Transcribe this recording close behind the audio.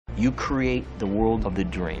You create the world of the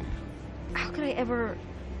dream. How could I ever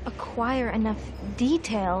acquire enough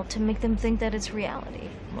detail to make them think that it's reality?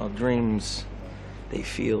 Well, dreams, they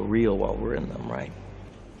feel real while we're in them, right?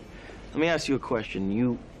 Let me ask you a question.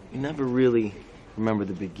 You never really remember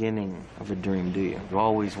the beginning of a dream, do you? You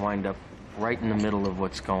always wind up right in the middle of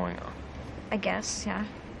what's going on. I guess, yeah.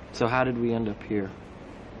 So how did we end up here?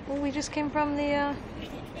 Well, we just came from the,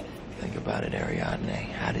 Think about it,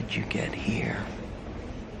 Ariadne. How did you get here?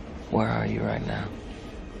 Where are you right now?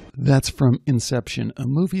 That's from Inception, a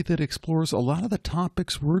movie that explores a lot of the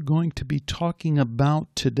topics we're going to be talking about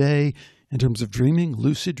today in terms of dreaming,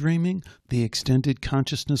 lucid dreaming, the extended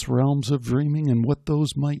consciousness realms of dreaming, and what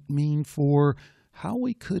those might mean for how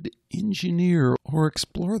we could engineer or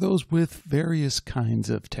explore those with various kinds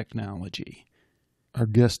of technology. Our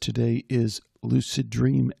guest today is lucid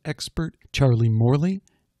dream expert Charlie Morley,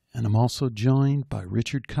 and I'm also joined by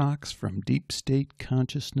Richard Cox from Deep State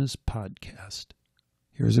Consciousness Podcast.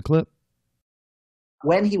 Here's a clip.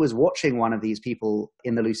 When he was watching one of these people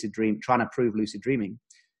in the lucid dream, trying to prove lucid dreaming,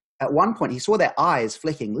 at one point he saw their eyes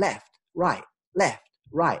flicking left, right,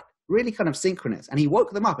 really kind of synchronous. And he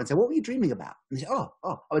woke them up and said, "What were you dreaming about?" And they said, oh,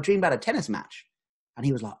 I was dreaming about a tennis match. And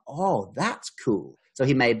he was like, "Oh, that's cool." So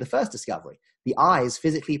he made the first discovery. The eyes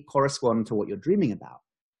physically correspond to what you're dreaming about.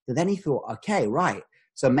 So then he thought, okay, right.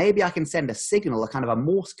 So maybe I can send a signal, a kind of a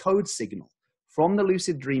Morse code signal from the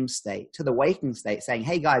lucid dream state to the waking state saying,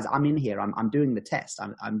 "Hey guys, I'm in here. I'm doing the test.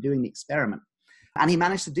 I'm doing the experiment." And he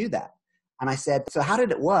managed to do that. And I said, "So how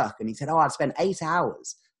did it work?" And he said, "I'd spent 8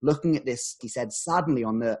 hours looking at this." He said, suddenly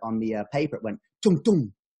on the paper, it went, "Tung,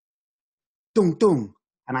 tung, tung, tung."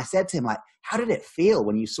 And I said to him, like, "How did it feel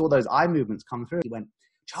when you saw those eye movements come through?" He went,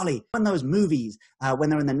 "Charlie, in those movies, when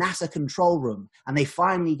they're in the NASA control room and they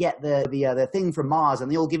finally get the thing from Mars and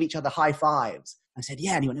they all give each other high fives." I said,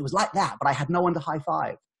 "Yeah." And he went, "It was like that, but I had no one to high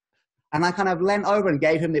five." And I kind of leant over and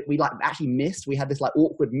gave him that we actually missed. We had this like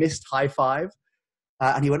awkward missed high five.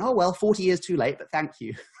 And he went, "Oh, well, 40 years too late, but thank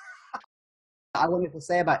you." I wanted to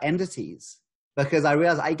say about entities, because I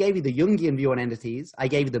realized I gave you the Jungian view on entities. I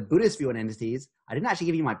gave you the Buddhist view on entities. I didn't actually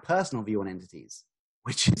give you my personal view on entities,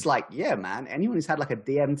 which is like, yeah, man, anyone who's had like a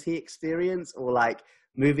DMT experience or like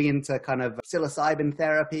moving into kind of psilocybin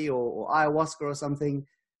therapy or ayahuasca or something,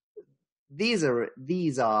 these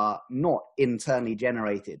are not internally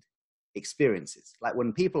generated experiences. Like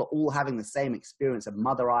when people are all having the same experience of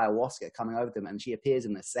Mother Ayahuasca coming over them and she appears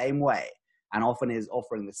in the same way and often is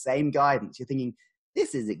offering the same guidance, you're thinking,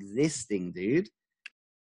 this is existing, dude.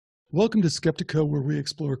 Welcome to Skeptiko, where we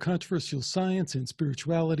explore controversial science and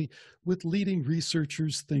spirituality with leading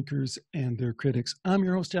researchers, thinkers, and their critics. I'm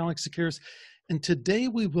your host, Alex Sekeres, and today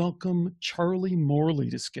we welcome Charlie Morley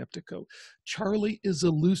to Skeptiko. Charlie is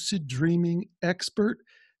a lucid dreaming expert,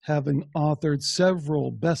 having authored several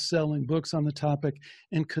best-selling books on the topic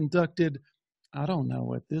and conducted, I don't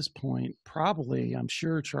know at this point, probably, I'm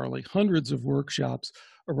sure, Charlie, hundreds of workshops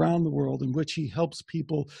around the world in which he helps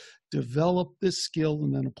people develop this skill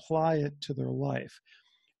and then apply it to their life.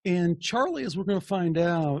 And Charlie, as we're going to find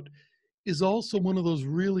out, is also one of those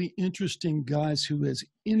really interesting guys who has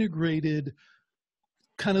integrated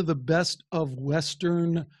kind of the best of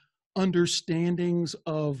Western understandings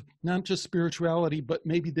of not just spirituality, but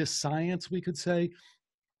maybe this science, we could say.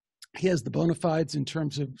 He has the bona fides in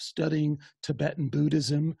terms of studying Tibetan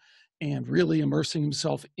Buddhism and really immersing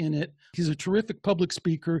himself in it. He's a terrific public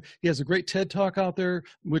speaker. He has a great TED Talk out there,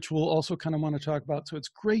 which we'll also kind of want to talk about. So it's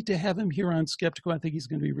great to have him here on Skeptiko. I think he's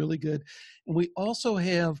going to be really good. And we also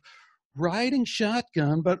have riding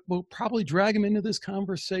shotgun, but we'll probably drag him into this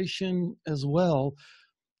conversation as well,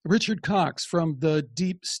 Richard Cox from the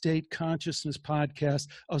Deep State Consciousness Podcast.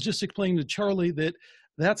 I was just explaining to Charlie that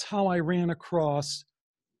that's how I ran across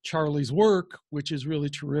Charlie's work, which is really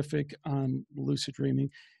terrific on lucid dreaming.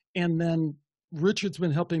 And then Richard's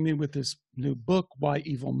been helping me with this new book, Why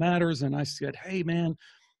Evil Matters. And I said, hey, man,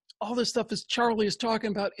 all this stuff as Charlie is talking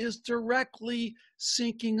about is directly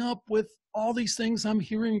syncing up with all these things I'm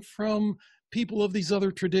hearing from people of these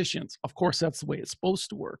other traditions. Of course, that's the way it's supposed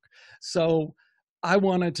to work. So I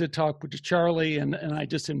wanted to talk with Charlie, and I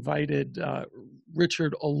just invited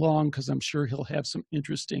Richard along because I'm sure he'll have some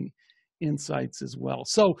interesting insights as well.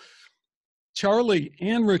 So Charlie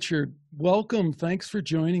and Richard, welcome. Thanks for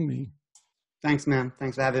joining me. Thanks, man.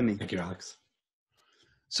 Thanks for having me. Thank you, Alex.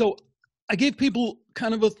 So I gave people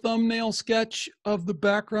kind of a thumbnail sketch of the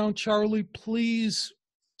background. Charlie, please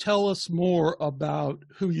tell us more about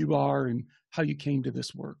who you are and how you came to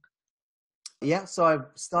this work. Yeah, so I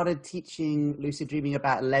started teaching lucid dreaming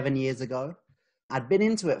about 11 years ago. I'd been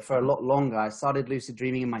into it for a lot longer. I started lucid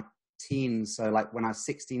dreaming in my teens, so like when I was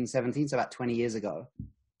 16, 17, so about 20 years ago.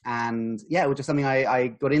 And yeah, it was just something I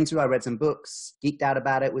got into. I read some books, geeked out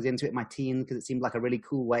about it, was into it in my teens because it seemed like a really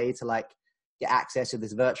cool way to like get access to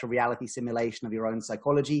this virtual reality simulation of your own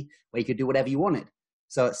psychology where you could do whatever you wanted.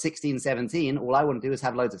 So at 16, 17, all I want to do is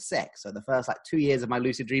have loads of sex. So the first like 2 years of my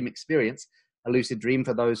lucid dream experience, a lucid dream,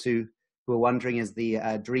 for those who are wondering, is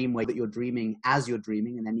the dream where you're dreaming as you're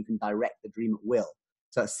dreaming, and then you can direct the dream at will.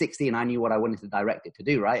 So at 16, I knew what I wanted to direct it to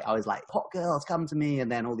do, right? I was like, hot girls come to me,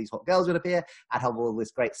 and then all these hot girls would appear. I'd have all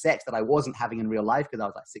this great sex that I wasn't having in real life because I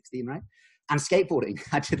was like 16, right? And skateboarding.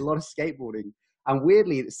 I did a lot of skateboarding. And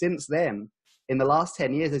weirdly, since then, in the last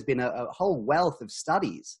 10 years, there's been a whole wealth of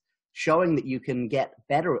studies showing that you can get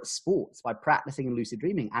better at sports by practicing and lucid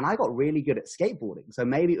dreaming. And I got really good at skateboarding. So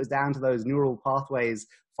maybe it was down to those neural pathways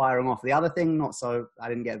firing off. The other thing, not so. I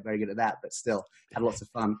didn't get very good at that, but still had lots of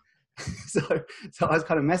fun. So I was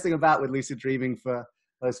kind of messing about with lucid dreaming for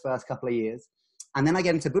those first couple of years. And then I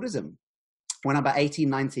get into Buddhism. When I'm about 18,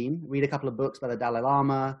 19, read a couple of books by the Dalai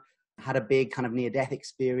Lama, had a big kind of near-death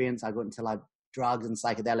experience. I got into like drugs and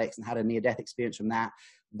psychedelics and had a near-death experience from that.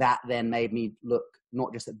 That then made me look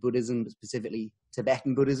not just at Buddhism, but specifically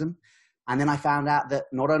Tibetan Buddhism. And then I found out that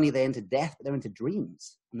not only are they into death, but they're into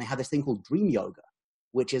dreams. And they have this thing called dream yoga,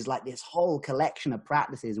 which is like this whole collection of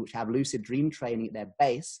practices which have lucid dream training at their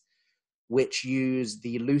base, which use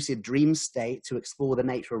the lucid dream state to explore the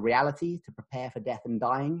nature of reality, to prepare for death and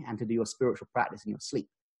dying, and to do your spiritual practice in your sleep.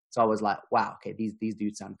 So I was like, wow, okay, these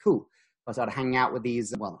dudes sound cool. So I started hanging out with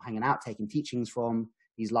taking teachings from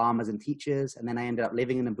these lamas and teachers. And then I ended up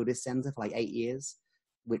living in a Buddhist center for like 8 years,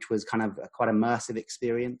 which was kind of a quite immersive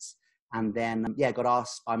experience. And then, got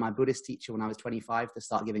asked by my Buddhist teacher when I was 25 to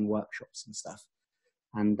start giving workshops and stuff.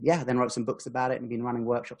 And then wrote some books about it and been running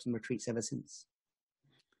workshops and retreats ever since.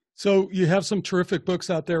 So you have some terrific books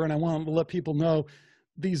out there, and I want to let people know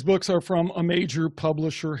these books are from a major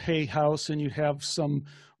publisher, Hay House, and you have some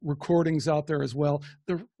recordings out there as well.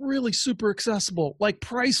 They're really super accessible. Like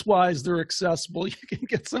price-wise, they're accessible. You can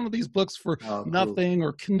get some of these books for nothing,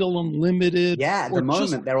 or Kindle Unlimited. Yeah, at the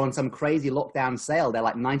moment they're on some crazy lockdown sale. They're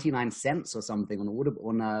like 99 cents or something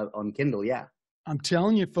on Kindle. Yeah, I'm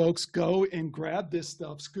telling you, folks, go and grab this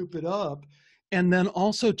stuff, scoop it up, and then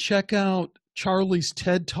also check out Charlie's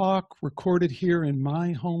TED Talk, recorded here in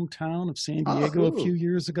my hometown of San Diego a few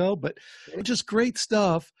years ago, but just great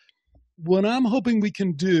stuff. What I'm hoping we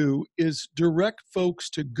can do is direct folks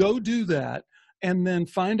to go do that and then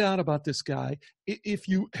find out about this guy. If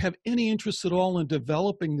you have any interest at all in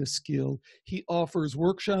developing this skill, he offers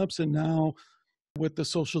workshops, and now with the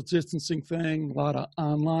social distancing thing, a lot of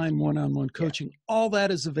online one-on-one coaching, all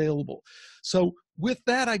that is available. So with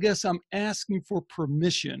that, I guess I'm asking for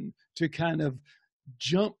permission to kind of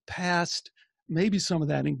jump past maybe some of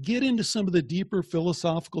that and get into some of the deeper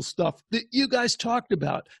philosophical stuff that you guys talked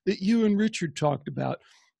about, that you and Richard talked about.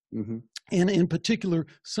 Mm-hmm. And in particular,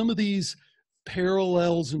 some of these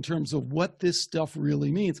parallels in terms of what this stuff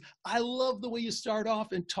really means. I love the way you start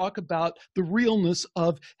off and talk about the realness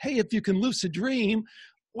of, hey, if you can lucid dream,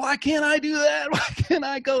 why can't I do that? Why can't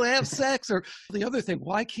I go have sex? Or the other thing,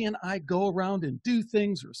 why can't I go around and do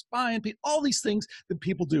things or spy on people? All these things that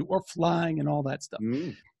people do, or flying and all that stuff.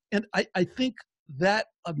 Mm. And I think that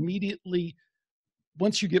immediately,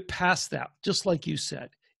 once you get past that, just like you said,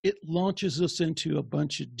 it launches us into a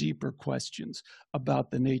bunch of deeper questions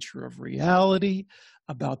about the nature of reality,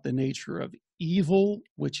 about the nature of evil,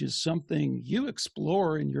 which is something you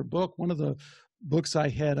explore in your book. One of the books I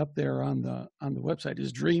had up there on the website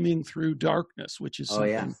is Dreaming Through Darkness, which is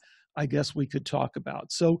something I guess we could talk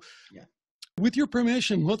about. So with your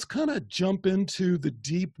permission, let's kind of jump into the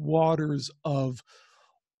deep waters of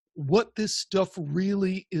what this stuff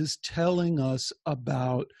really is telling us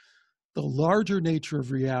about the larger nature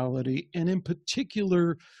of reality, and in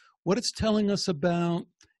particular, what it's telling us about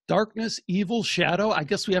darkness, evil, shadow. I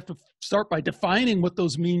guess we have to start by defining what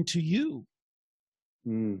those mean to you.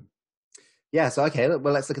 Mm. Yeah, so okay,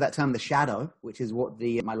 well, let's look at that term, the shadow, which is what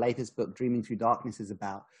my latest book, Dreaming Through Darkness, is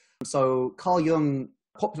about. So Carl Jung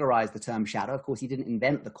popularized the term shadow. Of course, he didn't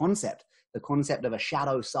invent the concept. The concept of a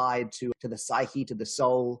shadow side to the psyche, to the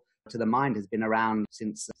soul, to the mind has been around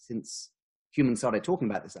since humans started talking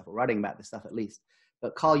about this stuff, or writing about this stuff at least.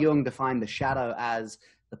 But Carl Jung defined the shadow as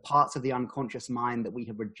the parts of the unconscious mind that we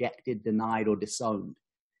have rejected, denied, or disowned.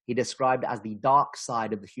 He described it as the dark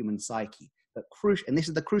side of the human psyche. But and this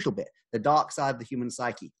is the crucial bit, the dark side of the human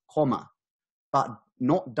psyche, but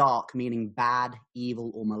not dark meaning bad,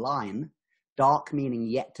 evil, or malign, dark meaning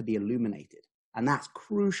yet to be illuminated. And that's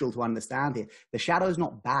crucial to understand here. The shadow is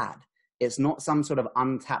not bad. It's not some sort of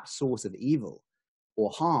untapped source of evil or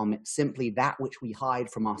harm. It's simply that which we hide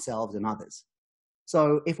from ourselves and others.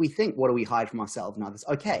 So if we think, what do we hide from ourselves and others?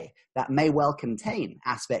 Okay, that may well contain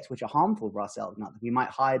aspects which are harmful for ourselves and others. We might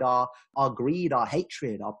hide our greed, our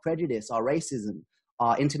hatred, our prejudice, our racism,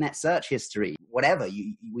 our internet search history, whatever.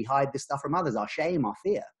 We hide this stuff from others, our shame, our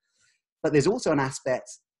fear. But there's also an aspect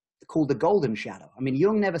called the golden shadow. I mean,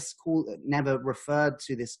 Jung never referred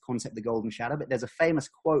to this concept, the golden shadow, but there's a famous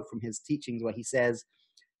quote from his teachings where he says,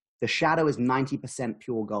 the shadow is 90%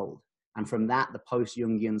 pure gold. And from that, the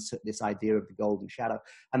post-Jungians took this idea of the golden shadow.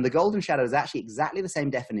 And the golden shadow is actually exactly the same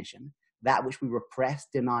definition, that which we repress,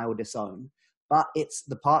 deny, or disown. But it's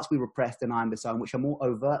the parts we repress, deny, and disown which are more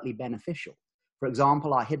overtly beneficial. For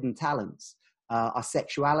example, our hidden talents, our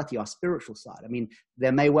sexuality, our spiritual side. I mean,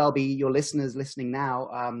 there may well be your listeners listening now.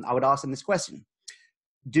 I would ask them this question.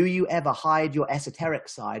 Do you ever hide your esoteric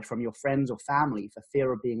side from your friends or family for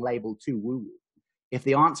fear of being labeled too woo-woo? If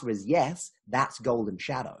the answer is yes, that's golden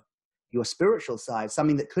shadow. Your spiritual side,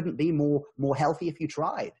 something that couldn't be more healthy if you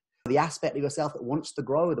tried. The aspect of yourself that wants to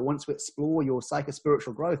grow, that wants to explore your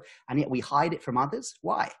psycho-spiritual growth, and yet we hide it from others.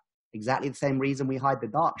 Why? Exactly the same reason we hide the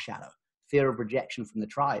dark shadow, fear of rejection from the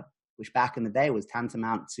tribe, which back in the day was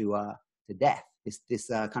tantamount to death. This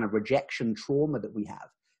kind of rejection trauma that we have,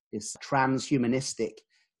 this transhumanistic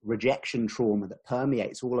rejection trauma that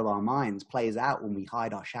permeates all of our minds, plays out when we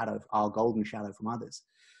hide our shadow, our golden shadow, from others.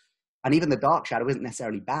 And even the dark shadow isn't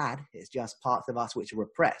necessarily bad. It's just parts of us which are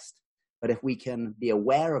repressed. But if we can be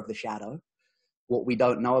aware of the shadow, what we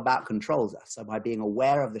don't know about controls us. So by being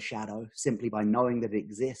aware of the shadow, simply by knowing that it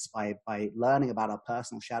exists, by learning about our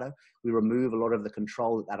personal shadow, we remove a lot of the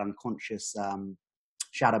control that unconscious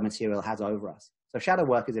shadow material has over us. So shadow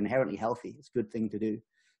work is inherently healthy. It's a good thing to do.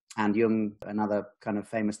 And Jung, another kind of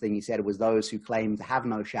famous thing he said was, those who claim to have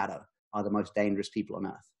no shadow are the most dangerous people on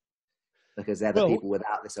earth, because they're the people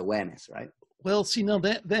without this awareness, right? Well, see, now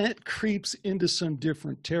that creeps into some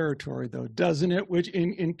different territory, though, doesn't it? Which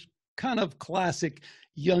in kind of classic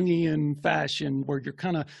Jungian fashion, where you're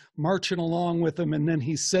kind of marching along with him, and then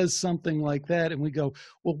he says something like that, and we go,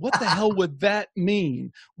 well, what the hell would that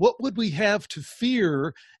mean? What would we have to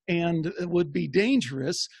fear, and it would be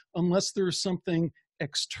dangerous unless there's something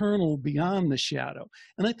external beyond the shadow?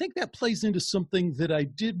 And I think that plays into something that I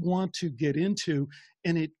did want to get into,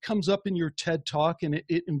 and it comes up in your TED Talk, and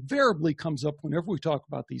it invariably comes up whenever we talk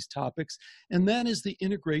about these topics, and that is the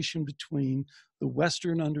integration between the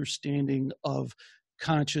Western understanding of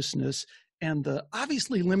consciousness and the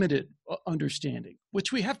obviously limited understanding,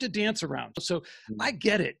 which we have to dance around. So I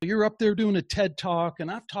get it. You're up there doing a TED Talk, and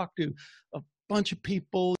I've talked to a bunch of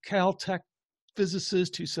people, Caltech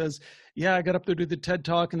physicist who says, yeah, I got up there to the TED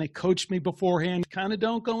Talk and they coached me beforehand. Kind of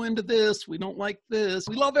don't go into this. We don't like this.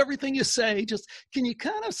 We love everything you say. Just, can you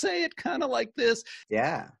kind of say it kind of like this?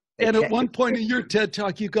 Yeah. And at one point in your TED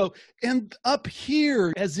Talk, you go, and up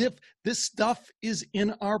here, as if this stuff is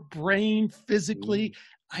in our brain physically.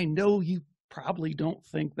 I know you probably don't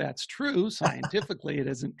think that's true. Scientifically, it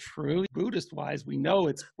isn't true. Buddhist wise, we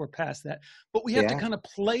know we're past that, but we have to kind of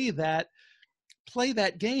play that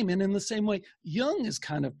game. And in the same way, Jung is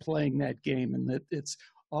kind of playing that game, and that it's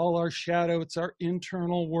all our shadow, it's our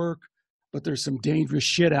internal work, but there's some dangerous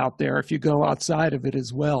shit out there if you go outside of it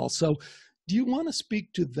as well. So do you want to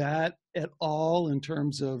speak to that at all in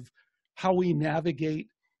terms of how we navigate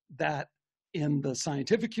that in the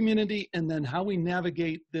scientific community, and then how we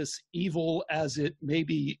navigate this evil as it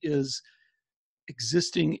maybe is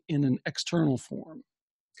existing in an external form?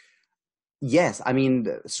 Yes. I mean,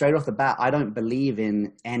 straight off the bat, I don't believe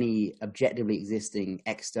in any objectively existing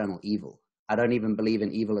external evil. I don't even believe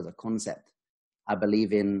in evil as a concept. I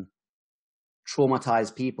believe in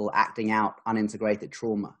traumatized people acting out unintegrated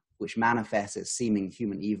trauma, which manifests as seeming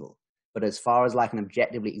human evil. But as far as like an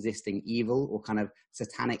objectively existing evil or kind of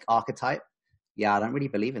satanic archetype, yeah, I don't really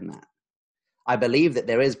believe in that. I believe that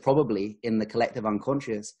there is probably in the collective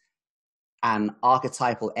unconscious an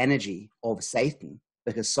archetypal energy of Satan,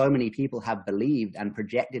 because so many people have believed and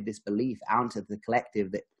projected this belief out into the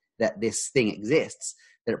collective that this thing exists,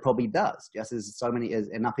 that it probably does. Just as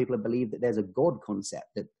enough people have believed that there's a God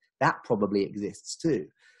concept, that probably exists too.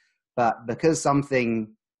 But because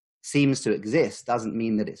something seems to exist doesn't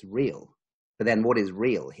mean that it's real. But then what is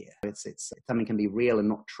real here? It's something can be real and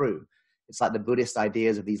not true. It's like the Buddhist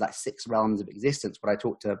ideas of these like 6 realms of existence, what I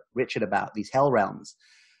talked to Richard about, these hell realms.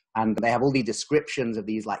 And they have all these descriptions of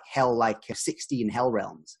these like hell, like 16 hell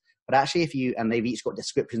realms. But actually and they've each got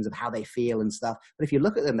descriptions of how they feel and stuff. But if you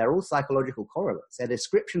look at them, they're all psychological correlates. They're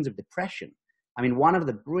descriptions of depression. I mean, one of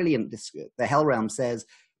the the hell realm says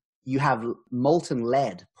you have molten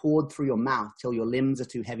lead poured through your mouth till your limbs are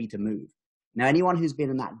too heavy to move. Now, anyone who's been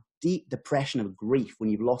in that deep depression of grief when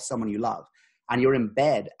you've lost someone you love, and you're in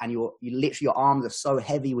bed and you literally, your arms are so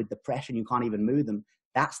heavy with depression you can't even move them,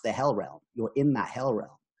 that's the hell realm. You're in that hell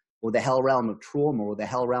realm, or the hell realm of trauma, or the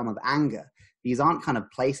hell realm of anger. These aren't kind of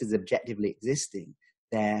places objectively existing.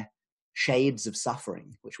 They're shades of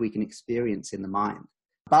suffering, which we can experience in the mind.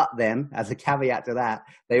 But then, as a caveat to that,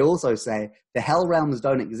 they also say the hell realms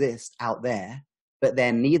don't exist out there, but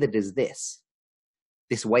then neither does this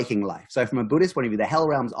waking life. So from a Buddhist point of view, the hell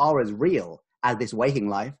realms are as real as this waking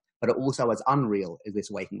life, but are also as unreal as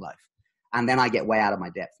this waking life. And then I get way out of my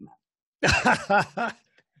depth, man.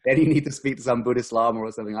 Then you need to speak to some Buddhist Lama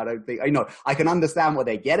or something. I don't think, I can understand what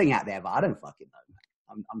they're getting at there, but I don't fucking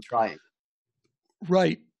know, man. I'm trying.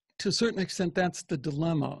 Right. To a certain extent, that's the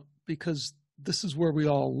dilemma, because this is where we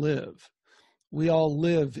all live. We all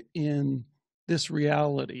live in this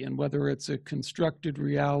reality, and whether it's a constructed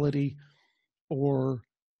reality or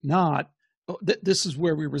not, this is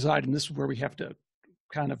where we reside, and this is where we have to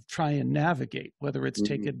kind of try and navigate, whether it's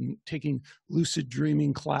taking lucid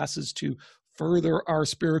dreaming classes to further our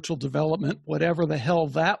spiritual development, whatever the hell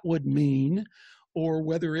that would mean, or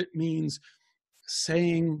whether it means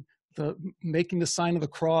making the sign of the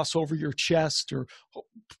cross over your chest, or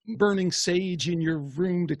burning sage in your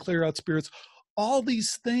room to clear out spirits. All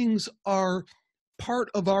these things are part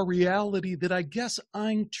of our reality that I guess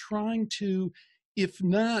I'm trying to, if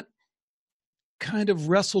not kind of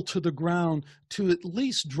wrestle to the ground, to at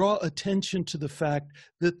least draw attention to the fact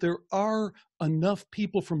that there are enough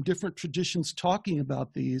people from different traditions talking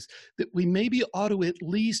about these, that we maybe ought to at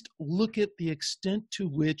least look at the extent to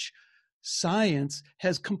which science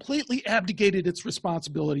has completely abdicated its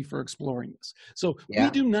responsibility for exploring this. So we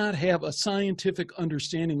do not have a scientific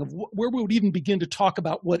understanding of where we would even begin to talk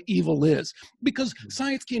about what evil is, because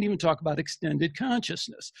science can't even talk about extended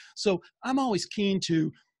consciousness. So I'm always keen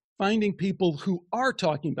to finding people who are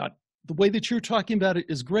talking about it. The way that you're talking about it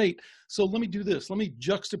is great. So let me do this. Let me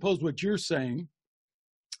juxtapose what you're saying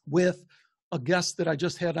with a guest that I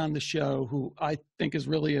just had on the show who I think is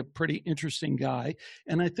really a pretty interesting guy.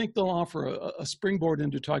 And I think they'll offer a springboard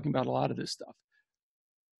into talking about a lot of this stuff.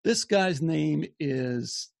 This guy's name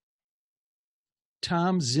is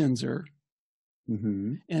Tom Zinzer.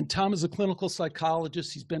 And Tom is a clinical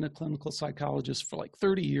psychologist. He's been a clinical psychologist for like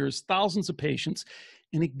 30 years, thousands of patients.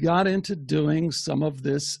 And he got into doing some of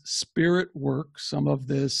this spirit work, some of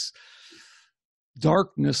this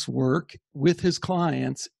darkness work with his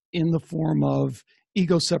clients in the form of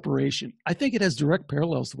ego separation. I think it has direct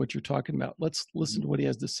parallels to what you're talking about. Let's listen to what he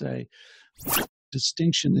has to say.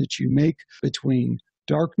 Distinction that you make between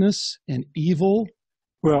darkness and evil.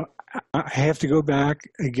 Well, I have to go back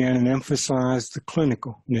again and emphasize the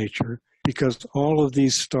clinical nature, because all of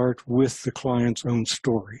these start with the client's own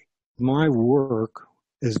story. My work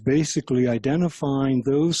is basically identifying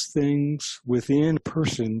those things within a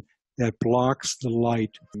person that blocks the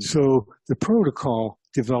light. So the protocol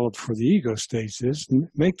developed for the ego states is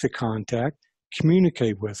make the contact,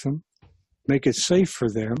 communicate with them, make it safe for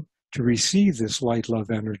them to receive this light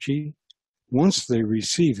love energy. Once they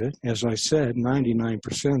receive it, as I said,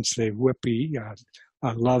 99% say, whippy,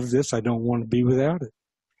 I love this, I don't want to be without it.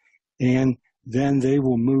 And then they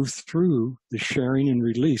will move through the sharing and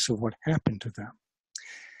release of what happened to them.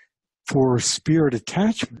 For spirit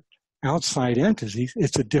attachment, outside entities,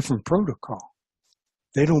 it's a different protocol.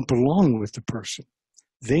 They don't belong with the person.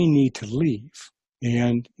 They need to leave.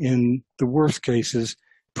 And in the worst cases,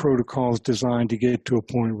 protocols designed to get to a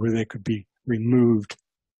point where they could be removed.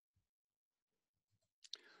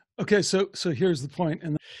 Okay, so here's the point.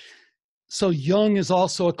 And so Jung is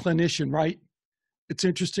also a clinician, right? It's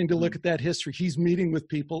interesting to look at that history. He's meeting with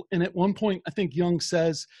people. And at one point, I think Jung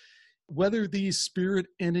says, whether these spirit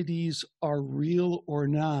entities are real or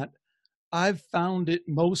not, I've found it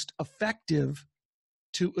most effective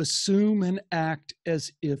to assume and act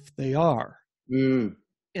as if they are. And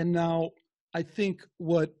now I think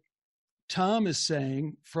what Tom is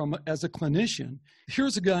saying as a clinician,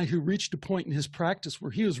 here's a guy who reached a point in his practice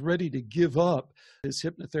where he was ready to give up his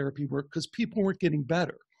hypnotherapy work because people weren't getting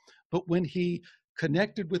better. But when he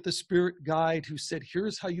connected with a spirit guide who said,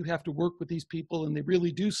 here's how you have to work with these people, and they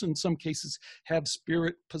really do, in some cases, have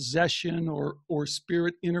spirit possession or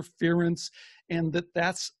spirit interference, and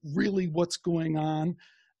that's really what's going on,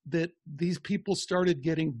 that these people started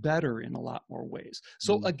getting better in a lot more ways.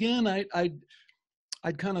 So again,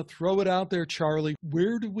 I'd kind of throw it out there, Charlie.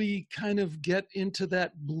 Where do we kind of get into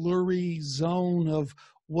that blurry zone of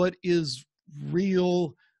what is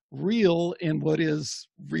real and what is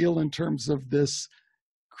real in terms of this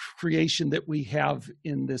creation that we have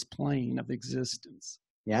in this plane of existence?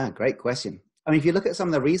 Yeah, great question. I mean, if you look at some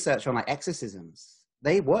of the research on like exorcisms,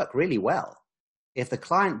 they work really well. if the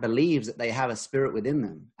client believes that they have a spirit within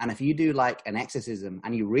them, and if you do like an exorcism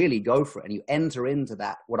and you really go for it and you enter into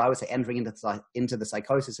that, what I would say, entering into the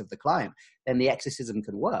psychosis of the client, then the exorcism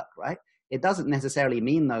can work, right? It doesn't necessarily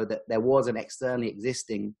mean, though, that there was an externally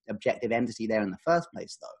existing objective entity there in the first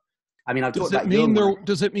place, though. I mean,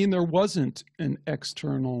 does it mean there wasn't an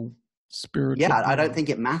external spirit? Yeah, I don't think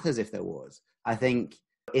it matters if there was. I think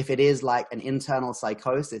if it is like an internal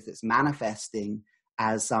psychosis that's manifesting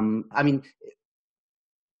as some, I mean,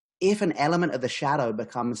 if an element of the shadow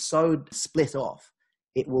becomes so split off,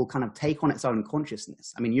 it will kind of take on its own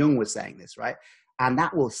consciousness. I mean, Jung was saying this, right? And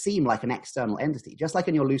that will seem like an external entity. Just like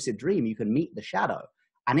in your lucid dream, you can meet the shadow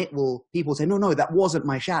and people say, no, that wasn't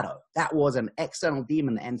my shadow. That was an external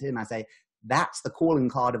demon that entered. And I say, that's the calling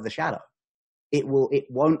card of the shadow. It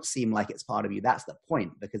won't seem like it's part of you. That's the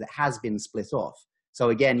point, because it has been split off.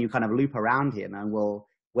 So again, you kind of loop around here and well,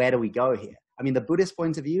 where do we go here? I mean, the Buddhist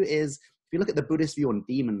point of view is, if you look at the Buddhist view on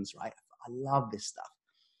demons, right? I love this stuff.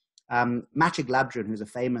 Macha Glabdran, who's a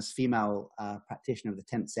famous female practitioner of the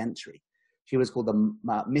 10th century, she was called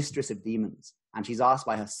the mistress of demons. And she's asked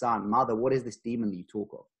by her son, "Mother, what is this demon that you talk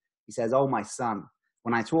of?" He says, "Oh, my son,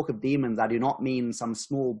 when I talk of demons, I do not mean some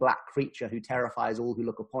small black creature who terrifies all who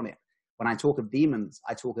look upon it. When I talk of demons,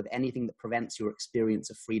 I talk of anything that prevents your experience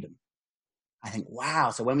of freedom." I think,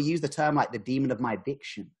 wow. So when we use the term like the demon of my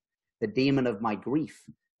addiction, the demon of my grief,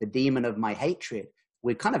 the demon of my hatred,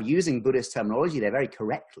 we're kind of using Buddhist terminology there very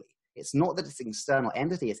correctly. It's not that it's an external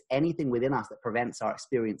entity, it's anything within us that prevents our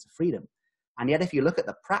experience of freedom. And yet, if you look at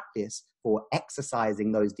the practice for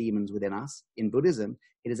exercising those demons within us in Buddhism,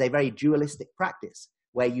 it is a very dualistic practice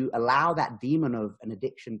where you allow that demon of an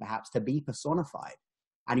addiction perhaps to be personified.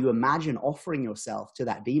 And you imagine offering yourself to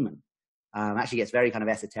that demon. Actually gets very kind of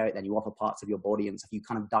esoteric. Then you offer parts of your body and stuff. You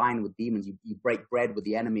kind of dine with demons. You break bread with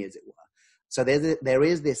the enemy, as it were. So there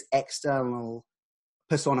is this external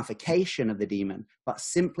personification of the demon, but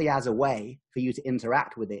simply as a way for you to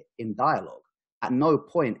interact with it in dialogue. At no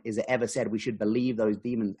point is it ever said we should believe those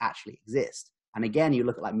demons actually exist. And again, you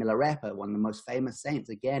look at like Milarepa, one of the most famous saints.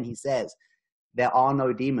 Again, he says, there are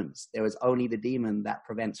no demons. There is only the demon that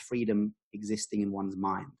prevents freedom existing in one's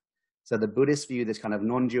mind. So the Buddhist view, this kind of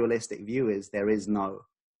non-dualistic view, is there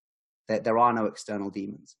are no external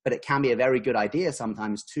demons. But it can be a very good idea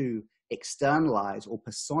sometimes to externalize or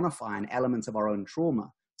personify an element of our own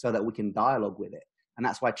trauma so that we can dialogue with it. And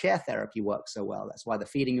that's why chair therapy works so well. That's why the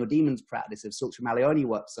feeding your demons practice of Sutra Malayoni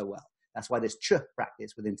works so well. That's why this Chö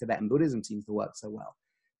practice within Tibetan Buddhism seems to work so well.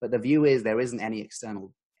 But the view is there isn't any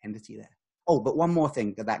external entity there. Oh, but one more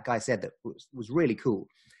thing that guy said that was really cool,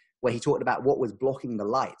 where he talked about what was blocking the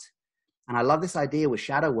light. And I love this idea with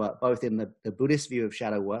shadow work, both in the Buddhist view of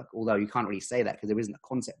shadow work, although you can't really say that because there isn't a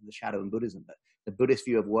concept of the shadow in Buddhism, but the Buddhist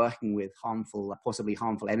view of working with possibly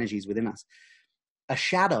harmful energies within us. A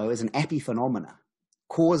shadow is an epiphenomena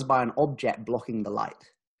caused by an object blocking the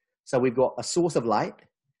light. So we've got a source of light,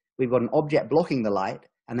 we've got an object blocking the light,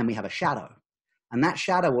 and then we have a shadow. And that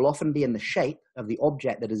shadow will often be in the shape of the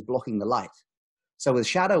object that is blocking the light. So with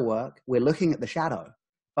shadow work, we're looking at the shadow,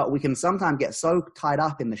 but we can sometimes get so tied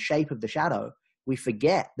up in the shape of the shadow, we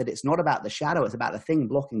forget that it's not about the shadow, it's about the thing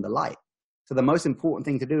blocking the light. So the most important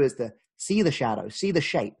thing to do is to see the shadow, see the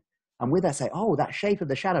shape. And with that say, oh, that shape of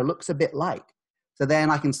the shadow looks a bit like. So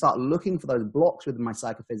then I can start looking for those blocks within my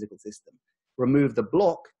psychophysical system. Remove the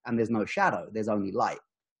block and there's no shadow, there's only light.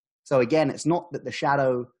 So again, it's not that the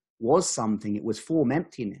shadow was something, it was form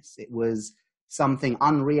emptiness. It was something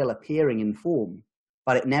unreal appearing in form,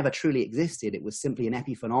 but it never truly existed. It was simply an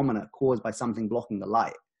epiphenomena caused by something blocking the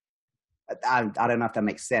light. I don't know if that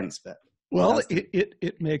makes sense, but... Well,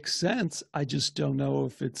 it makes sense. I just don't know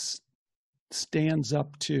if it stands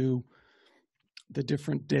up to the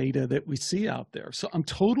different data that we see out there. So I'm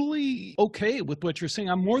totally okay with what you're saying.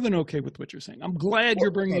 I'm more than okay with what you're saying. I'm glad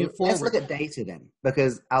you're bringing it forward. Let's look at data then,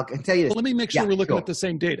 because I can tell you this. Well, let me make sure we're looking at the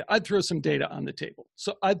same data. I'd throw some data on the table.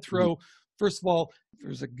 So I'd throw, first of all,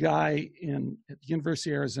 there's a guy at the University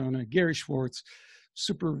of Arizona, Gary Schwartz,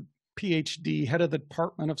 super PhD, head of the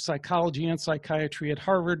Department of Psychology and Psychiatry at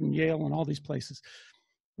Harvard and Yale and all these places.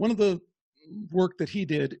 One of the work that he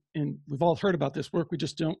did, and we've all heard about this work, we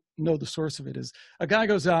just don't know the source of it, is a guy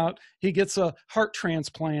goes out, he gets a heart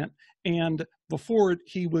transplant, and before it,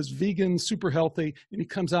 he was vegan, super healthy, and he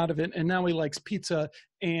comes out of it, and now he likes pizza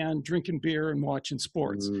and drinking beer and watching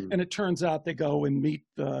sports. And it turns out they go and meet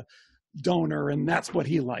the donor, and that's what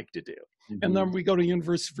he liked to do. And then we go to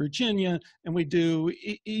University of Virginia, and we do,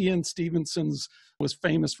 Ian Stevenson's was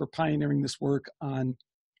famous for pioneering this work on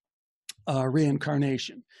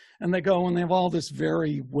reincarnation. And they go and they have all this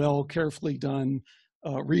very well, carefully done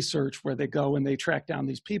research where they go and they track down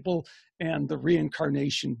these people and the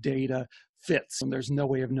reincarnation data fits, and there's no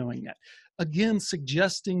way of knowing that. Again,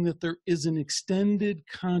 suggesting that there is an extended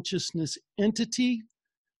consciousness entity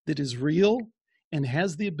that is real and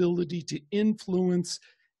has the ability to influence,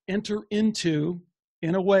 enter into,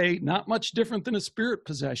 in a way, not much different than a spirit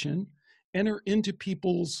possession, enter into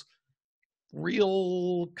people's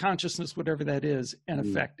real consciousness, whatever that is, and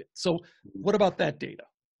affect it. So what about that data?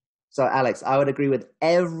 So Alex, I would agree with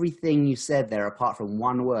everything you said there apart from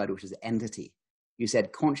one word, which is entity. You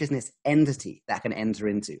said consciousness entity that can enter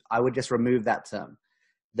into. I would just remove that term.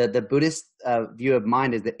 The Buddhist view of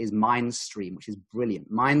mind is mind stream, which is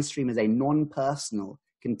brilliant. Mind stream is a non-personal,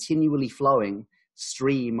 continually flowing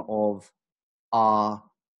stream of our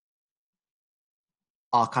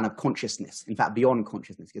kind of consciousness. In fact, beyond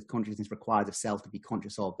consciousness, because consciousness requires a self to be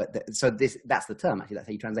conscious of. But that's the term, actually. That's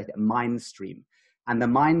how you translate it, mind stream. And the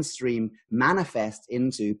mind stream manifests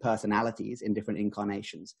into personalities in different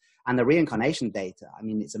incarnations. And the reincarnation data, I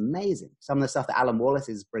mean, it's amazing. Some of the stuff that Alan Wallace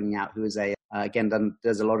is bringing out, who is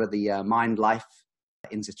does a lot of the Mind Life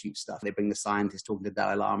Institute stuff. They bring the scientists talking to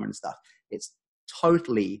Dalai Lama and stuff. It's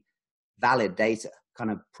totally valid data,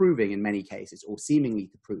 kind of proving in many cases, or seemingly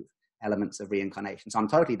to prove, elements of reincarnation. So I'm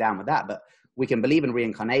totally down with that. But we can believe in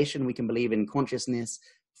reincarnation. We can believe in consciousness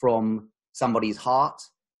from somebody's heart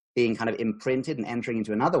being kind of imprinted and entering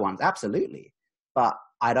into another one's. Absolutely. But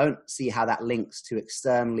I don't see how that links to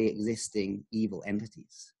externally existing evil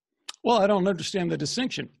entities. Well, I don't understand the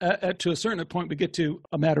distinction. To a certain point, we get to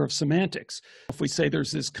a matter of semantics. If we say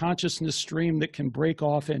there's this consciousness stream that can break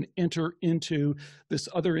off and enter into this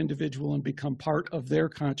other individual and become part of their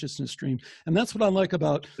consciousness stream. And that's what I like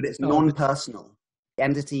about... But it's non-personal.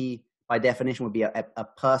 Entity, by definition, would be a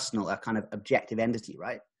personal, a kind of objective entity,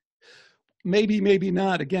 right? Maybe, maybe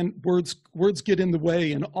not. Again, words get in the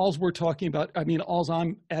way, and all we're talking about, I mean, all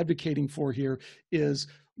I'm advocating for here is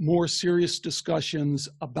more serious discussions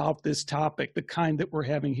about this topic, the kind that we're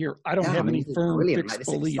having here. I don't have any firm fixed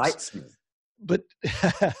beliefs. Me. But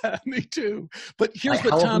me too. But here's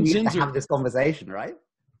what Tom Zinser have this conversation, right?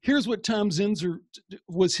 Here's what Tom Zinser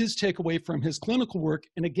was his takeaway from his clinical work.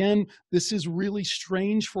 And again, this is really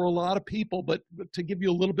strange for a lot of people, but to give you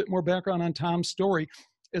a little bit more background on Tom's story,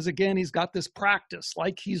 is again, he's got this practice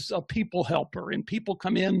like he's a people helper, and people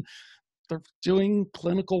come in, they're doing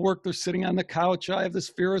clinical work, they're sitting on the couch. I have this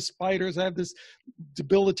fear of spiders. I have this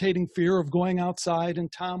debilitating fear of going outside, and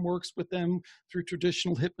Tom works with them through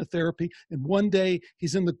traditional hypnotherapy. And one day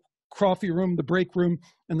he's in the coffee room, the break room,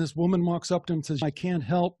 and this woman walks up to him and says, I can't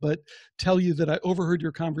help but tell you that I overheard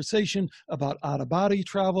your conversation about out-of-body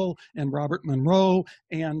travel and Robert Monroe,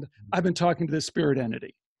 and I've been talking to this spirit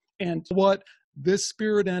entity. And what this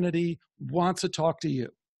spirit entity wants to talk to you.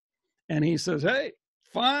 And he says, hey,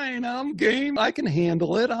 fine, I'm game. I can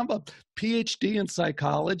handle it. I'm a PhD in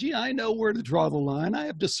psychology. I know where to draw the line. I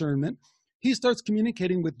have discernment. He starts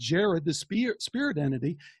communicating with Jared, the spirit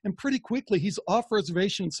entity, and pretty quickly he's off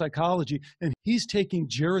reservation in psychology, and he's taking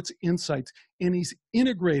Jared's insights and he's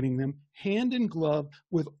integrating them hand in glove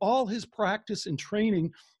with all his practice and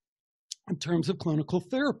training in terms of clinical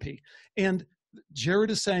therapy. And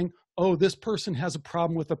Jared is saying, oh, this person has a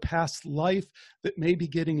problem with a past life that may be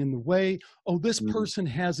getting in the way. Oh, this person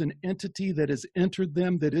has an entity that has entered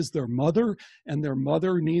them that is their mother, and their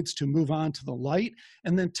mother needs to move on to the light.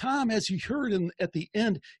 And then Tom, as you heard at the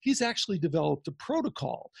end, he's actually developed a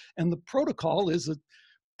protocol. And the protocol is a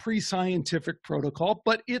pre-scientific protocol,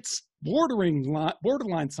 but it's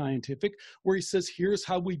borderline scientific, where he says, here's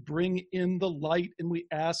how we bring in the light, and we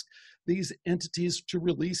ask these entities to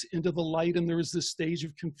release into the light, and there's this stage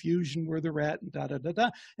of confusion where they're at, and da-da-da-da.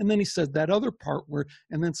 And then he says that other part where,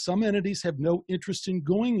 and then some entities have no interest in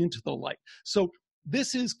going into the light. So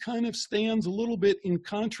this is kind of stands a little bit in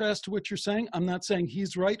contrast to what you're saying. I'm not saying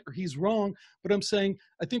he's right or he's wrong, but I'm saying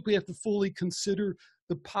I think we have to fully consider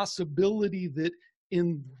the possibility that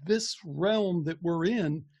in this realm that we're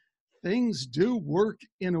in, things do work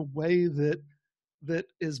in a way that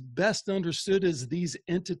is best understood as these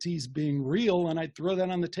entities being real. And I'd throw that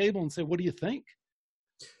on the table and say, what do you think?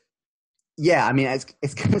 Yeah, I mean,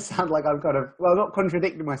 it's going to sound like I'm kind of, well, not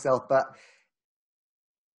contradicting myself, but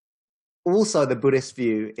also the Buddhist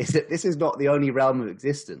view is that this is not the only realm of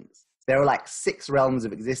existence. There are like 6 realms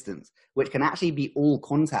of existence, which can actually be all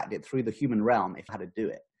contacted through the human realm if you had to do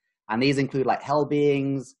it. And these include like hell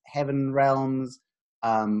beings, heaven realms,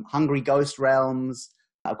 hungry ghost realms,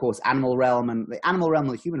 of course, animal realm. And the animal realm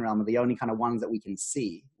and the human realm are the only kind of ones that we can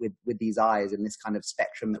see with these eyes in this kind of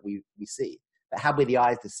spectrum that we see. But had we the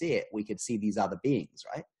eyes to see it, we could see these other beings,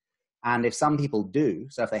 right? And if some people do,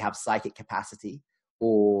 so if they have psychic capacity,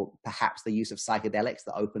 or perhaps the use of psychedelics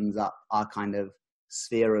that opens up our kind of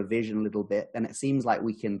sphere of vision a little bit, then it seems like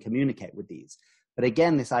we can communicate with these. But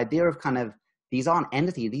again, this idea of kind of, these aren't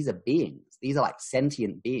entities, these are beings. These are like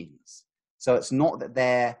sentient beings. So it's not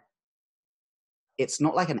that it's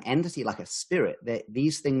not like an entity, like a spirit.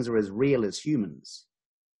 These things are as real as humans.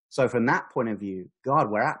 So from that point of view, God,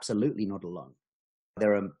 we're absolutely not alone.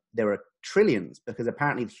 There are trillions, because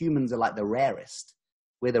apparently humans are like the rarest.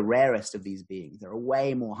 We're the rarest of these beings. There are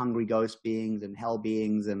way more hungry ghost beings and hell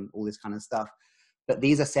beings and all this kind of stuff. But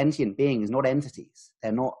these are sentient beings, not entities.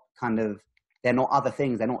 They're not other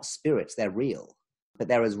things. They're not spirits. They're real. But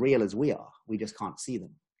they're as real as we are. We just can't see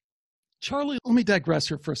them. Charlie, let me digress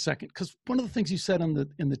here for a second, because one of the things you said in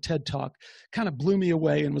the TED Talk kind of blew me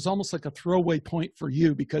away and was almost like a throwaway point for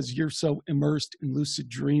you, because you're so immersed in lucid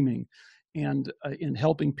dreaming and in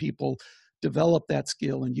helping people develop that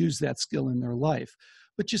skill and use that skill in their life.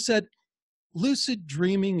 But you said lucid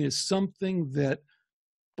dreaming is something that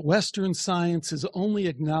Western science has only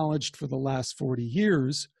acknowledged for the last 40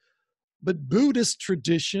 years, but Buddhist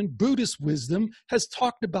tradition, Buddhist wisdom has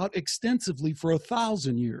talked about extensively for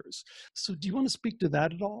 1,000 years. So do you want to speak to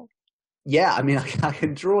that at all? Yeah, I mean, I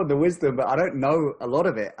can draw on the wisdom, but I don't know a lot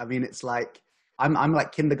of it. I mean, it's like, I'm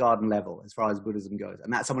like kindergarten level as far as Buddhism goes.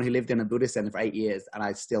 And that's someone who lived in a Buddhist center for 8 years, and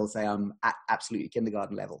I still say I'm at absolutely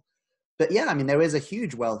kindergarten level. But yeah, I mean, there is a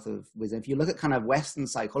huge wealth of wisdom. If you look at kind of Western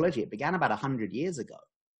psychology, it began about 100 years ago.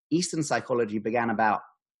 Eastern psychology began about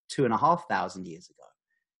 2,500 years ago.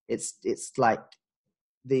 It's like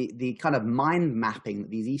the kind of mind mapping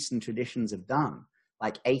that these Eastern traditions have done,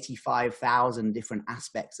 like 85,000 different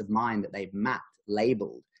aspects of mind that they've mapped,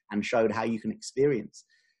 labeled, and showed how you can experience,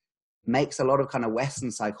 makes a lot of kind of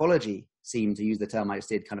Western psychology seem, to use the term I just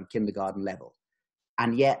did, kind of kindergarten level.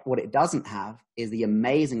 And yet what it doesn't have is the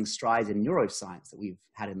amazing strides in neuroscience that we've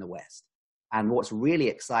had in the West. And what's really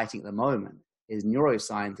exciting at the moment is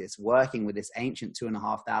neuroscientists working with this ancient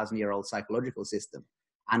 2,500-year-old psychological system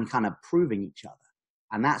and kind of proving each other.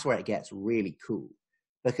 And that's where it gets really cool,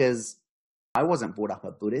 because I wasn't brought up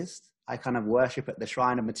a Buddhist. I kind of worship at the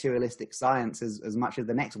shrine of materialistic science as much as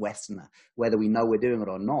the next Westerner, whether we know we're doing it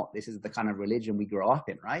or not. This is the kind of religion we grow up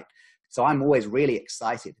in, right? So I'm always really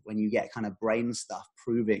excited when you get kind of brain stuff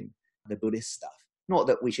proving the Buddhist stuff. Not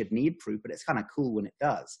that we should need proof, but it's kind of cool when it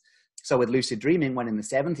does. So with lucid dreaming, when in the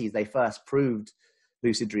 70s they first proved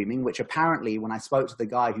lucid dreaming, which apparently when I spoke to the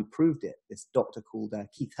guy who proved it, this doctor called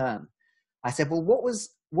Keith Hearn, I said, well, what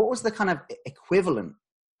was the kind of equivalent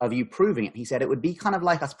of you proving it? He said, it would be kind of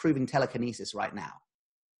like us proving telekinesis right now,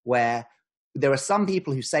 where there are some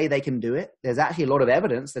people who say they can do it. There's actually a lot of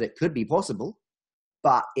evidence that it could be possible,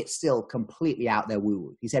 but it's still completely out there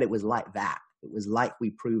woo-woo. He said it was like that. It was like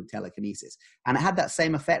we proved telekinesis. And it had that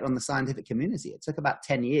same effect on the scientific community. It took about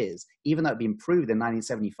 10 years, even though it'd been proved in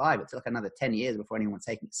 1975, it took another 10 years before anyone was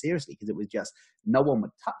taking it seriously, because it was just, no one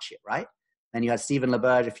would touch it, right? Then you had Stephen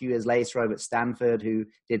LaBerge a few years later over at Stanford, who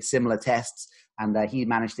did similar tests, and he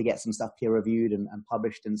managed to get some stuff peer-reviewed and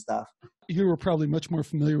published and stuff. You were probably much more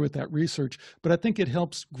familiar with that research, but I think it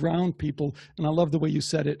helps ground people. And I love the way you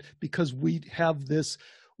said it, because we have this,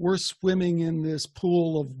 we're swimming in this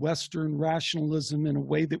pool of Western rationalism in a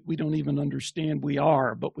way that we don't even understand we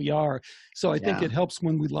are, but we are. So I think it helps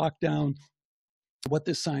when we lock down what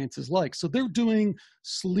this science is like. So they're doing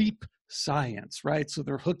sleep science, right? So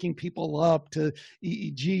they're hooking people up to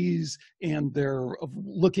EEGs, and they're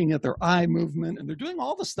looking at their eye movement, and they're doing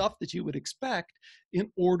all the stuff that you would expect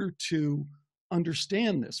in order to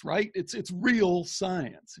understand this, right? It's real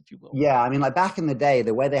science, if you will. Yeah, I mean, like back in the day,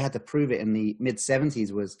 the way they had to prove it in the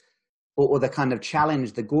mid-70s was, or the kind of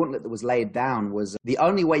challenge, the gauntlet that was laid down was, the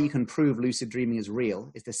only way you can prove lucid dreaming is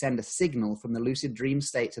real is to send a signal from the lucid dream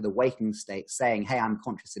state to the waking state saying, hey, I'm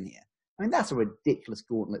conscious in here. I mean, that's a ridiculous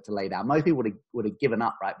gauntlet to lay down. Most people would have given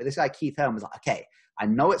up, right? But this guy, Keith Hearn, was like, okay, I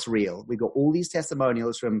know it's real. We've got all these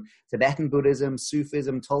testimonials from Tibetan Buddhism,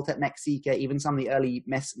 Sufism, Toltec Mexica, even some of the early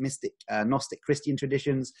mystic, Gnostic Christian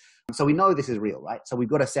traditions. So we know this is real, right? So we've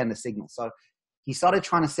got to send a signal. So he started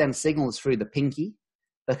trying to send signals through the pinky,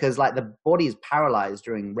 because like the body is paralyzed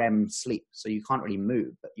during REM sleep. So you can't really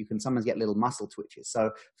move, but you can sometimes get little muscle twitches.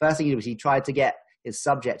 So first thing he did was he tried to get his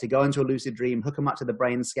subject to go into a lucid dream, hook them up to the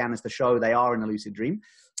brain scanners to show they are in a lucid dream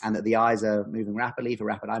and that the eyes are moving rapidly for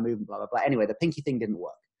rapid eye movement, blah, blah, blah. Anyway, the pinky thing didn't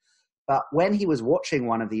work. But when he was watching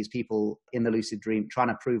one of these people in the lucid dream, trying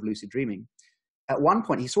to prove lucid dreaming, at one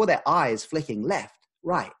point he saw their eyes flicking left,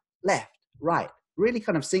 right, really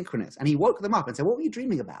kind of synchronous. And he woke them up and said, what were you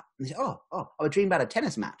dreaming about? And they said, oh, I was dreaming about a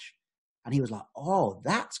tennis match. And he was like, oh,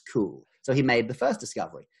 that's cool. So he made the first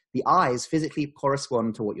discovery. The eyes physically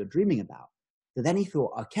correspond to what you're dreaming about. So then he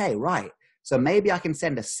thought, okay, right. So maybe I can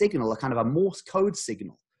send a signal, a kind of a Morse code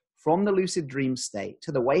signal from the lucid dream state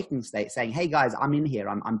to the waking state saying, hey guys, I'm in here.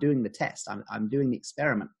 I'm doing the test. I'm doing the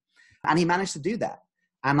experiment. And he managed to do that.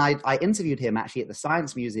 And I interviewed him actually at the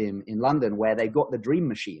Science Museum in London, where they got the dream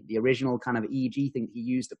machine, the original kind of EEG thing that he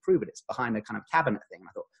used to prove it. It's behind a kind of cabinet thing. And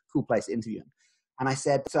I thought, cool place to interview him. And I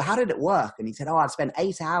said, so how did it work? And he said, I'd spent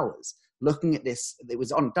 8 hours looking at this. It was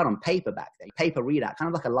done on paper back then, paper readout, kind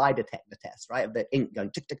of like a lie detector test, right? Of the ink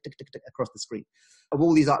going tick, tick, tick, tick, tick across the screen of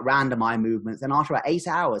all these like random eye movements. And after about 8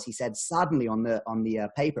 hours, he said, suddenly on the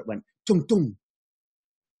paper, it went tung, tung,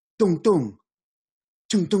 tung, tung.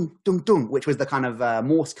 Tung, tung, tung, tung, which was the kind of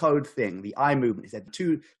Morse code thing, the eye movement. He said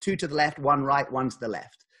two to the left, one right, one to the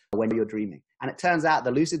left when you're dreaming. And it turns out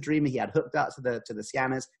the lucid dreamer he had hooked up to the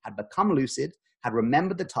scanners had become lucid, had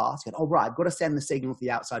remembered the task, and, oh, right, I've got to send the signal to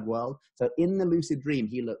the outside world. So in the lucid dream,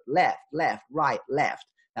 he looked left, left, right, left.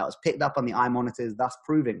 That was picked up on the eye monitors, thus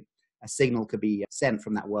proving a signal could be sent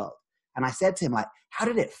from that world. And I said to him, like, how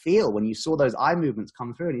did it feel when you saw those eye movements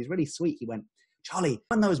come through? And he's really sweet. He went, Charlie,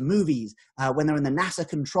 in those movies, when they're in the NASA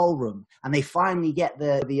control room and they finally get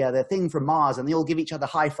the thing from Mars and they all give each other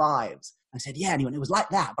high fives. I said, yeah. And he went, it was like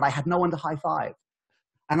that, but I had no one to high five.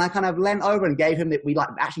 And I kind of leant over and gave him that we like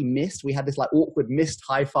actually missed. We had this like awkward missed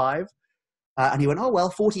high five. And he went, oh, well,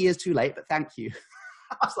 40 years too late, but thank you.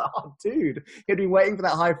 I was like, oh, dude, he'd been waiting for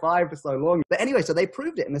that high five for so long. But anyway, so they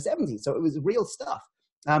proved it in the 70s. So it was real stuff.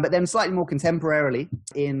 But then slightly more contemporarily,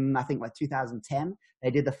 in I think like 2010, they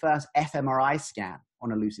did the first fMRI scan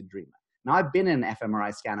on a lucid dreamer. Now, I've been in an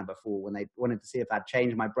fMRI scanner before when they wanted to see if I'd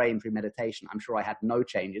changed my brain through meditation. I'm sure I had no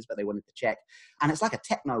changes, but they wanted to check. And it's like a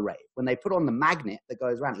techno rave. When they put on the magnet that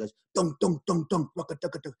goes around, it goes, dunk, dunk, dunk, dunk, dunk,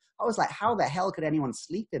 dunk, dunk. I was like, how the hell could anyone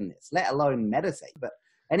sleep in this, let alone meditate? But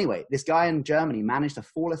anyway, this guy in Germany managed to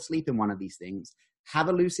fall asleep in one of these things, have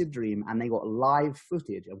a lucid dream, and they got live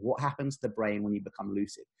footage of what happens to the brain when you become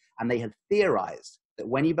lucid. And they had theorized that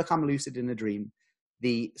when you become lucid in a dream,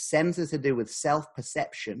 the centers to do with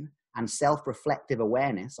self-perception and self-reflective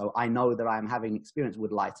awareness, so I know that I'm having an experience,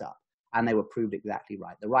 would light up. And they were proved exactly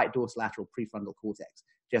right. The right dorsolateral prefrontal cortex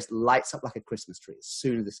just lights up like a Christmas tree as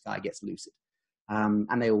soon as this guy gets lucid.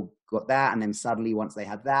 And they all got that. And then suddenly, once they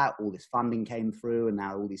had that, all this funding came through, and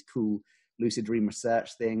now all these cool lucid dream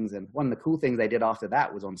research things. And one of the cool things they did after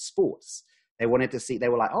that was on sports. They wanted to see, they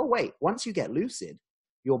were like, oh, wait, once you get lucid,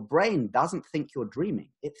 your brain doesn't think you're dreaming.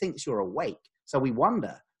 It thinks you're awake. So we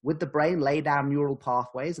wonder, would the brain lay down neural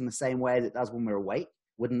pathways in the same way as it does when we're awake?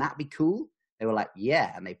 Wouldn't that be cool? They were like,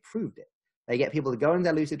 yeah, and they proved it. They get people to go into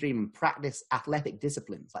their lucid dream and practice athletic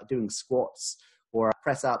disciplines, like doing squats or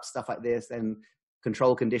press-ups, stuff like this, and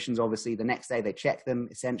control conditions, obviously. The next day they check them.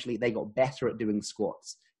 Essentially, they got better at doing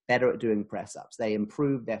squats, better at doing press-ups. They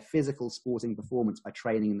improved their physical sporting performance by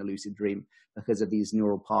training in the lucid dream because of these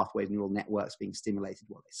neural pathways, neural networks being stimulated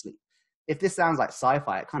while they sleep. If this sounds like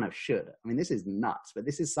sci-fi, it kind of should. I mean, this is nuts, but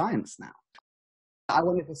this is science now. I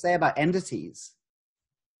wanted to say about entities,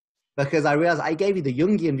 because I realized I gave you the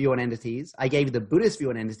Jungian view on entities. I gave you the Buddhist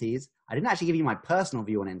view on entities. I didn't actually give you my personal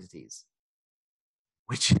view on entities,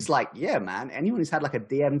 which is like, yeah, man, anyone who's had like a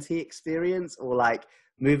DMT experience or like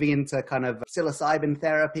moving into kind of psilocybin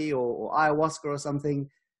therapy or ayahuasca or something,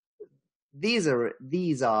 these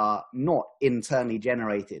are not internally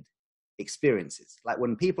generated experiences. Like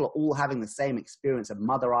when people are all having the same experience of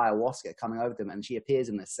Mother Ayahuasca coming over to them, and she appears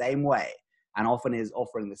in the same way and often is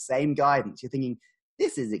offering the same guidance, you're thinking,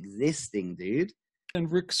 this is existing, dude.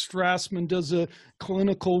 And Rick Strassman does a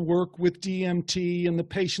clinical work with DMT, and the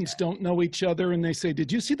patients don't know each other, and they say,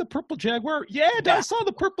 did you see the purple jaguar? Yeah, I saw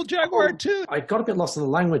the purple jaguar too. I got a bit lost in the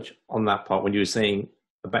language on that part when you were saying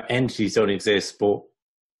about entities don't exist, but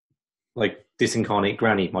like disincarnate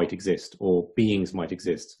granny might exist or beings might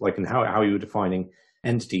exist, like, and how you were defining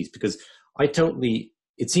entities, because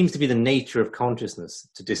it seems to be the nature of consciousness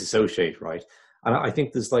to disassociate, right? And I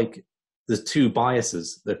think there's two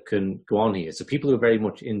biases that can go on here. So people who are very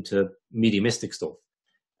much into mediumistic stuff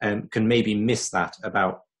can maybe miss that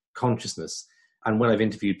about consciousness. And when I've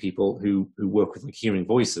interviewed people who work with like hearing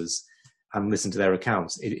voices and listen to their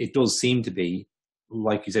accounts, it does seem to be,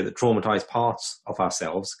 like you say, that traumatized parts of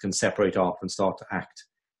ourselves can separate off and start to act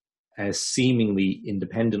seemingly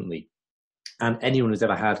independently. And anyone who's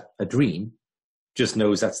ever had a dream just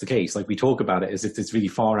knows that's the case. Like we talk about it as if it's really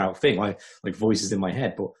far out thing, like voices in my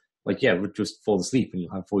head, but like, yeah, just fall asleep and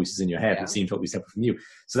you'll have voices in your head that seem totally separate from you.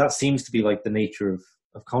 So that seems to be like the nature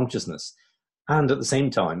of consciousness. And at the same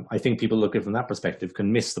time, I think people looking from that perspective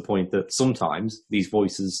can miss the point that sometimes these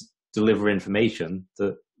voices deliver information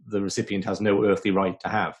that the recipient has no earthly right to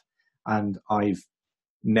have. And I've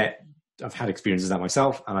had experiences of that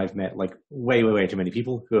myself, and I've met like way too many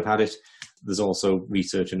people who have had it. there's also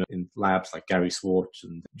research in labs like Gary Schwartz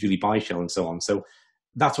and Julie Beischel and so on. So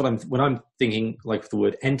that's what when I'm thinking like the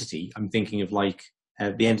word entity, I'm thinking of like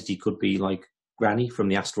the entity could be like Granny from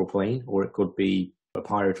the astral plane, or it could be a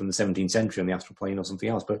pirate from the 17th century on the astral plane or something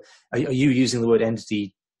else. But are you using the word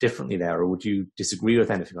entity differently there, or would you disagree with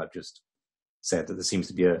anything I've just said, that there seems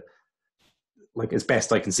to be like, as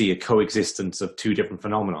best I can see, a coexistence of two different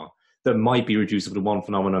phenomena that might be reducible to one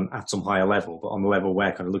phenomenon at some higher level, but on the level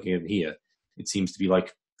we're kind of looking at here, it seems to be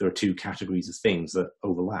like there are two categories of things that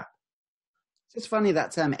overlap. It's funny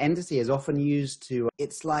that term entity is often used to,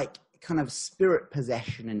 it's like kind of spirit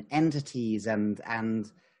possession and entities and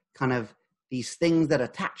kind of these things that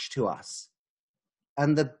attach to us.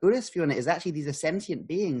 And the Buddhist view on it is actually these are sentient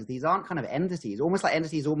beings. These aren't kind of entities, almost like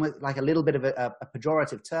entities, almost like a little bit of a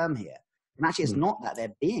pejorative term here. And actually it's not that,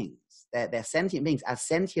 they're beings. They're sentient beings, as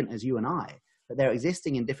sentient as you and I, but they're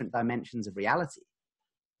existing in different dimensions of reality.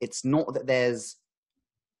 It's not that there's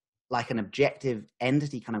like an objective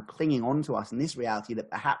entity kind of clinging onto us in this reality, that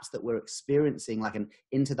perhaps that we're experiencing like an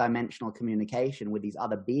interdimensional communication with these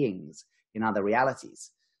other beings in other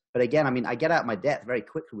realities. But again, I mean, I get out my depth very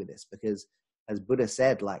quickly with this because, as Buddha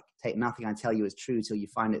said, like, take nothing I tell you as true till you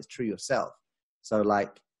find it's true yourself. So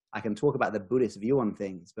like, I can talk about the Buddhist view on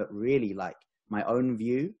things, but really like my own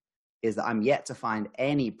view is that I'm yet to find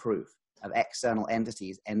any proof of external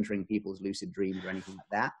entities entering people's lucid dreams or anything like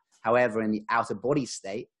that. However, in the outer body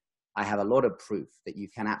state, I have a lot of proof that you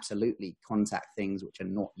can absolutely contact things which are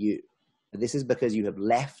not you. But this is because you have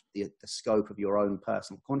left the scope of your own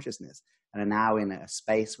personal consciousness and are now in a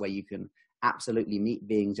space where you can absolutely meet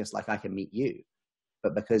beings just like I can meet you.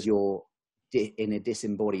 But because you're in a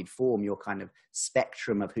disembodied form, your kind of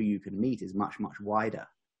spectrum of who you can meet is much, much wider.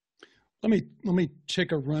 Let me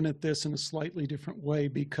take a run at this in a slightly different way,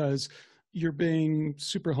 because you're being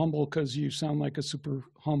super humble because you sound like a super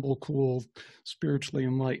humble, cool, spiritually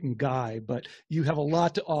enlightened guy, but you have a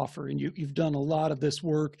lot to offer, and you've done a lot of this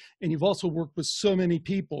work, and you've also worked with so many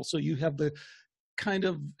people. So you have the kind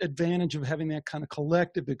of advantage of having that kind of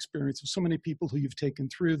collective experience of so many people who you've taken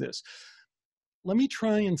through this. Let me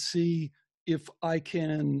try and see if I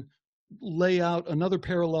can lay out another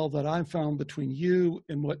parallel that I found between you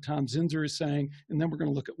and what Tom Zinzer is saying. And then we're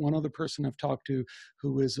going to look at one other person I've talked to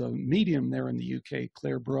who is a medium there in the UK,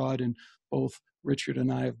 Claire Broad, and both Richard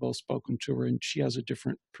and I have both spoken to her, and she has a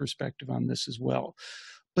different perspective on this as well.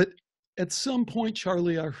 But at some point,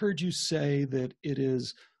 Charlie, I heard you say that it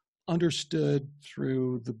is understood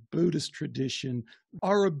through the Buddhist tradition,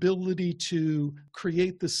 our ability to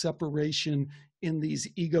create the separation in these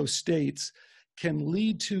ego states can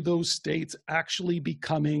lead to those states actually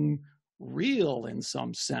becoming real in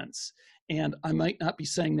some sense. And I might not be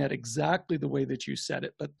saying that exactly the way that you said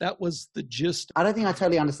it, but that was the gist. I don't think I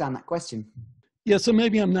totally understand that question. Yeah, so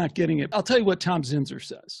maybe I'm not getting it. I'll tell you what Tom Zinzer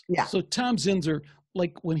says. Yeah. So Tom Zinzer,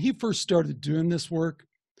 like when he first started doing this work,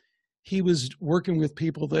 he was working with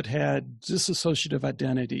people that had dissociative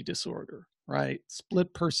identity disorder, right?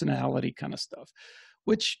 Split personality kind of stuff,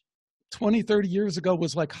 which 20, 30 years ago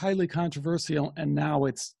was like highly controversial, and now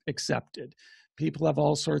it's accepted. People have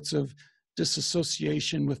all sorts of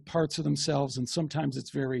disassociation with parts of themselves, and sometimes it's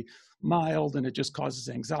very mild and it just causes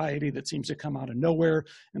anxiety that seems to come out of nowhere.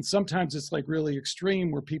 And sometimes it's like really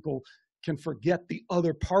extreme where people can forget the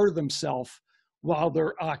other part of themselves while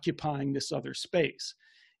they're occupying this other space.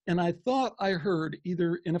 And I thought I heard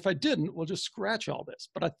either, and if I didn't, we'll just scratch all this,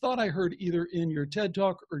 but I thought I heard either in your TED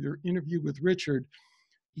Talk or your interview with Richard,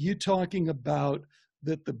 you talking about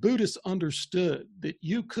that the Buddhists understood that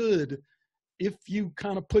you could, if you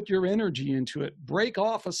kind of put your energy into it, break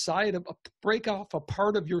off a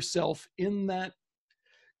part of yourself in that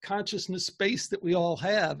consciousness space that we all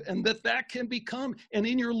have, and that can become, and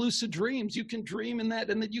in your lucid dreams, you can dream in that,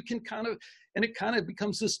 and that you can kind of, and it kind of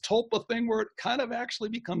becomes this tulpa thing where it kind of actually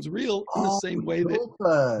becomes real in the same way that.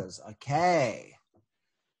 Tulpas, okay.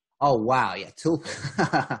 Oh, wow. Yeah.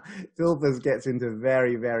 Tulpas gets into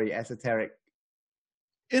very, very esoteric.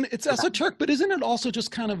 And it's esoteric, but isn't it also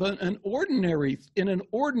just kind of an ordinary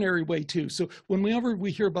way too? So whenever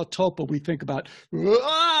we hear about tulpa, we think about,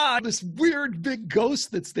 this weird big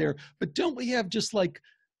ghost that's there. But don't we have just like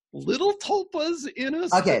little tulpas in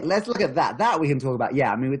us? Okay, let's look at that. That we can talk about.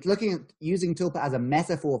 Yeah, I mean, we're looking at using tulpa as a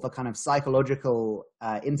metaphor for kind of psychological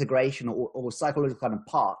integration or psychological kind of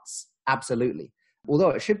parts. Absolutely.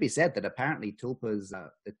 Although it should be said that apparently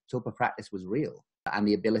the tulpa practice was real, and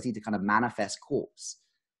the ability to kind of manifest corpse,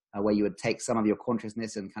 where you would take some of your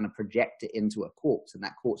consciousness and kind of project it into a corpse, and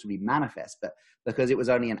that corpse would be manifest. But because it was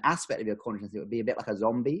only an aspect of your consciousness, it would be a bit like a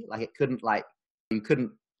zombie. Like you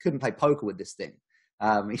couldn't play poker with this thing.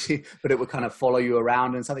 But it would kind of follow you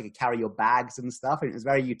around and something, could carry your bags and stuff. And it was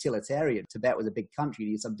very utilitarian. Tibet was a big country.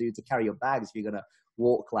 You need some dude to carry your bags if you're going to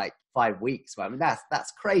walk like 5 weeks. Well, I mean,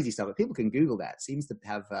 that's crazy stuff. But people can Google that. It seems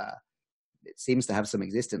to have some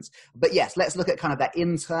existence. But yes, let's look at kind of that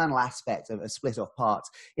internal aspect of a split off parts.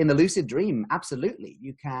 In the lucid dream, absolutely,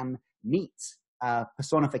 you can meet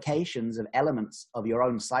personifications of elements of your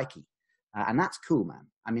own psyche. And that's cool, man.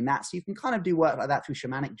 I mean, you can kind of do work like that through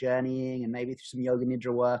shamanic journeying and maybe through some yoga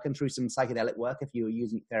nidra work and through some psychedelic work if you're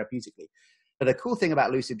using it therapeutically. But the cool thing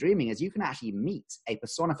about lucid dreaming is you can actually meet a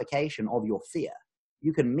personification of your fear.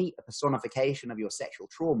 You can meet a personification of your sexual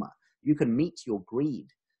trauma. You can meet your greed.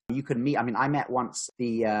 You can meet, I mean, I met once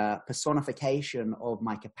the personification of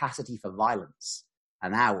my capacity for violence.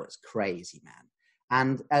 And that was crazy, man.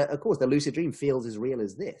 And of course, the lucid dream feels as real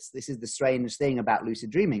as this. This is the strange thing about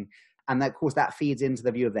lucid dreaming. And of course, that feeds into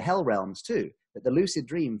the view of the hell realms too, that the lucid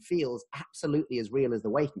dream feels absolutely as real as the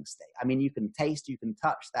waking state. I mean, you can taste, you can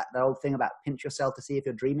touch that old thing about pinch yourself to see if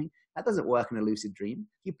you're dreaming. That doesn't work in a lucid dream.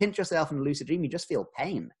 You pinch yourself in a lucid dream, you just feel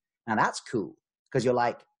pain. Now that's cool because you're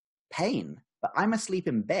like, pain, but I'm asleep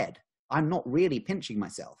in bed. I'm not really pinching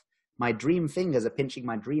myself. My dream fingers are pinching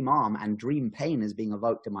my dream arm and dream pain is being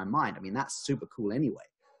evoked in my mind. I mean, that's super cool anyway.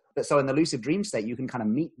 But so in the lucid dream state, you can kind of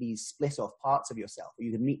meet these split off parts of yourself. Or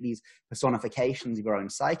you can meet these personifications of your own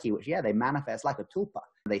psyche, which, yeah, they manifest like a tulpa.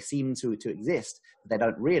 They seem to exist, but they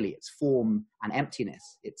don't really. It's form and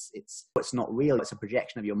emptiness. It's not real. It's a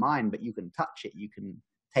projection of your mind, but you can touch it. You can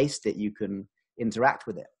taste it. You can interact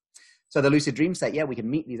with it. So the lucid dream state, yeah, we can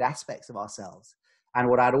meet these aspects of ourselves. And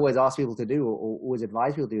what I'd always ask people to do or always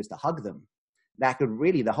advise people to do is to hug them. That could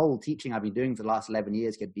really, the whole teaching I've been doing for the last 11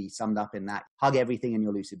 years could be summed up in that. Hug everything in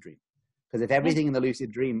your lucid dream. Because if everything in the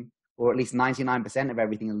lucid dream, or at least 99% of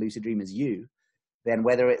everything in the lucid dream is you, then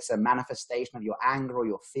whether it's a manifestation of your anger or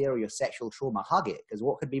your fear or your sexual trauma, hug it. Because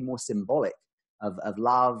what could be more symbolic of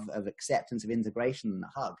love, of acceptance, of integration than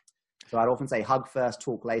a hug? So I'd often say hug first,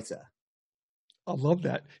 talk later. I love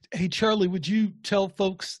that. Hey, Charlie, would you tell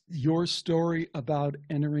folks your story about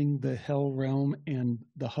entering the hell realm and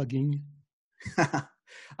the hugging?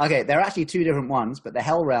 Okay, there are actually two different ones, but the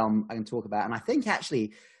hell realm I can talk about. And I think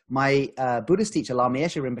actually my Buddhist teacher, Lama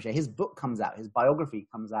Yeshe Rinpoche, his book comes out, his biography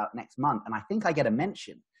comes out next month. And I think I get a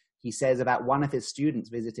mention. He says about one of his students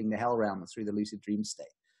visiting the hell realm through the lucid dream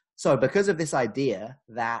state. So because of this idea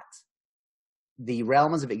that the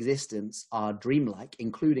realms of existence are dreamlike,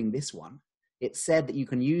 including this one, it's said that you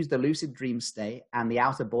can use the lucid dream state and the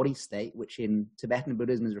outer body state, which in Tibetan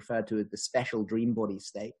Buddhism is referred to as the special dream body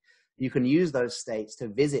state. You can use those states to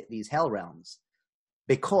visit these hell realms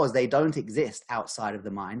because they don't exist outside of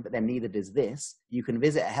the mind, but then neither does this. You can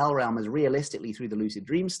visit a hell realm as realistically through the lucid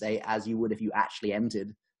dream state as you would if you actually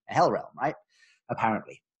entered a hell realm, right?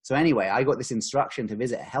 Apparently. So anyway, I got this instruction to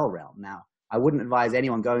visit a hell realm. Now, I wouldn't advise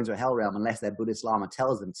anyone going to a hell realm unless their Buddhist Lama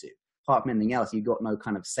tells them to. Apart from anything else, you got no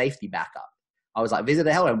kind of safety backup. I was like, visit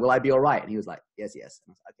a hell realm, will I be all right? And he was like, yes, yes.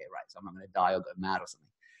 And I was like, okay, right. So I'm not going to die or go mad or something.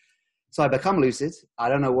 So I become lucid. I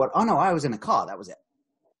don't know what. Oh, no, I was in a car. That was it.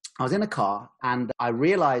 I was in a car and I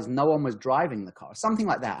realized no one was driving the car, something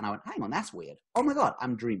like that. And I went, hang on, that's weird. Oh, my God,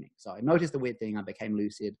 I'm dreaming. So I noticed the weird thing. I became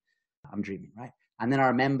lucid. I'm dreaming, right? And then I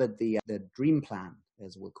remembered the dream plan,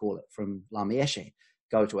 as we'll call it, from Lama Yeshe,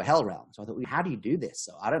 go to a hell realm. So I thought, well, how do you do this?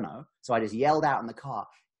 So I don't know. So I just yelled out in the car,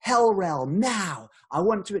 hell realm now. I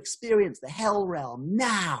want to experience the hell realm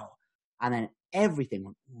now. And then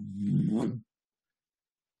everything went.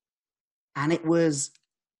 And it was,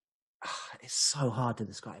 it's so hard to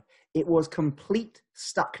describe. It was complete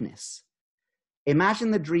stuckness.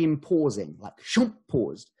 Imagine the dream pausing, like shoom,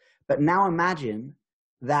 paused. But now imagine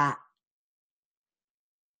that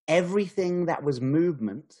everything that was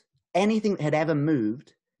movement, anything that had ever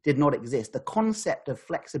moved, did not exist. The concept of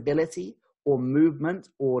flexibility or movement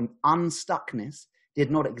or unstuckness did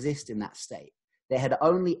not exist in that state. There had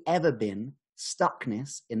only ever been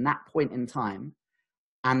stuckness in that point in time,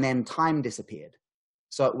 and then time disappeared.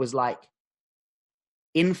 So it was like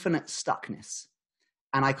infinite stuckness.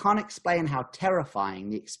 And I can't explain how terrifying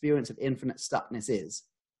the experience of infinite stuckness is.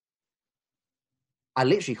 I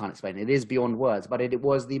literally can't explain it. It is beyond words, but it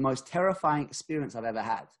was the most terrifying experience I've ever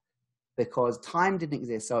had because time didn't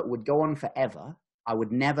exist. So it would go on forever. I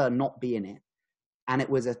would never not be in it. And it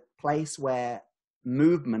was a place where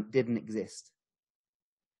movement didn't exist.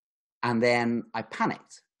 And then I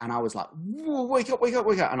panicked and I was like, whoa, wake up, wake up,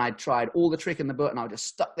 wake up. And I tried all the trick in the book and I was just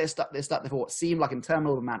stuck there for what seemed like an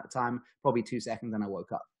interminable amount of time, probably 2 seconds, and I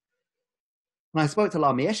woke up. When I spoke to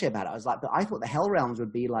Lama Yeshe about it, I was like, but I thought the hell realms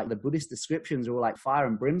would be like the Buddhist descriptions were like fire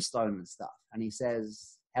and brimstone and stuff. And he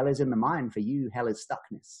says, hell is in the mind. For you, hell is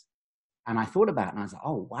stuckness. And I thought about it and I was like,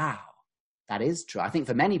 oh, wow, that is true. I think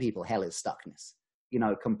for many people, hell is stuckness, you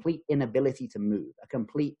know, complete inability to move, a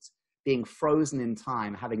complete being frozen in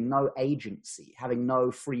time, having no agency, having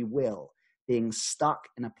no free will, being stuck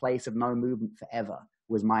in a place of no movement forever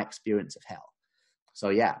was my experience of hell. So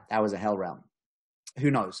yeah, that was a hell realm.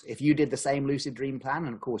 Who knows? If you did the same lucid dream plan,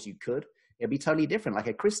 and of course you could, it'd be totally different. Like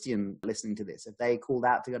a Christian listening to this, if they called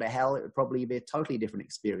out to go to hell, it would probably be a totally different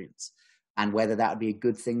experience. And whether that would be a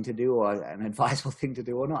good thing to do or an advisable thing to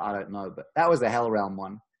do or not, I don't know. But that was the hell realm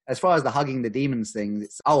one. As far as the hugging the demons thing,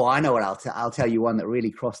 I know what I'll tell you one that really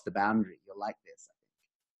crossed the boundary. You'll like this, I think.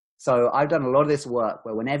 So I've done a lot of this work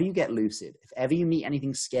where whenever you get lucid, if ever you meet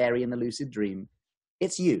anything scary in the lucid dream,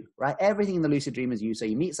 it's you, right? Everything in the lucid dream is you. So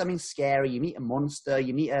you meet something scary, you meet a monster,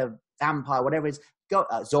 you meet a vampire, whatever it is, go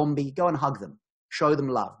zombie, go and hug them. Show them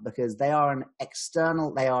love, because they are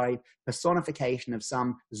they are a personification of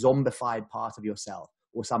some zombified part of yourself,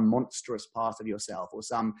 or some monstrous part of yourself, or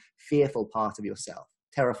some fearful part of yourself,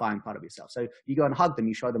 terrifying part of yourself. So you go and hug them,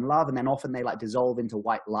 you show them love, and then often they like dissolve into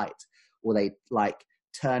white light, or they like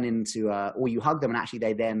turn into, or you hug them and actually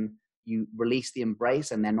you release the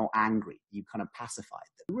embrace and they're not angry. You kind of pacified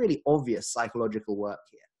them. Really obvious psychological work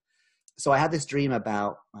here. So I had this dream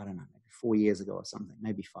about, I don't know, maybe 4 years ago or something,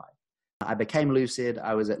 maybe 5. I became lucid.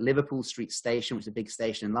 I was at Liverpool Street Station, which is a big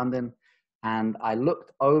station in London. And I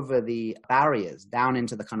looked over the barriers down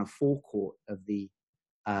into the kind of forecourt of the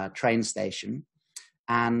train station.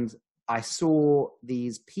 And I saw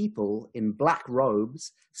these people in black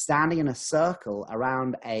robes standing in a circle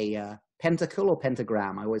around a pentacle or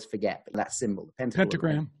pentagram. I always forget that symbol. The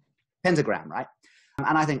pentagram. Pentagram, right?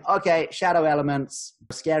 And I think, okay, shadow elements,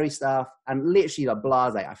 scary stuff. And literally like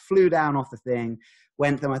blase. I flew down off the thing.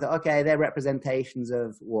 Went to them, I thought, okay, they're representations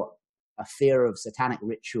of what? A fear of satanic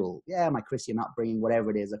ritual. Yeah, my Christian upbringing, whatever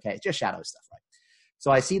it is. Okay, it's just shadow stuff, right? So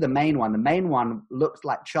I see the main one. The main one looked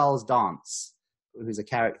like Charles Dance, who's a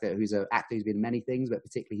character, who's an actor who's been in many things, but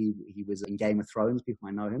particularly he was in Game of Thrones. People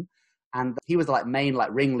might know him. And he was like main like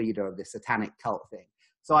ringleader of this satanic cult thing.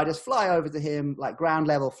 So I just fly over to him, like ground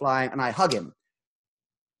level flying, and I hug him.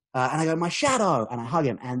 And I go, my shadow, and I hug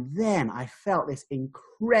him. And then I felt this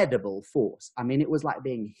incredible force. I mean, it was like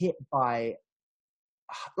being hit by,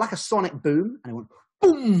 like a sonic boom. And it went,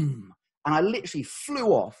 boom. And I literally flew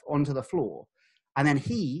off onto the floor. And then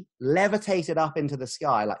he levitated up into the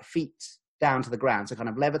sky, like feet down to the ground. So kind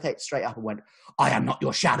of levitated straight up and went, I am not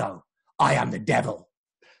your shadow. I am the devil.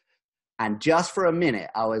 And just for a minute,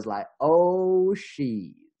 I was like, oh,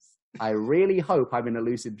 she's. I really hope I'm in a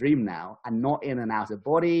lucid dream now and not in an outer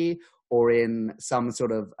body or in some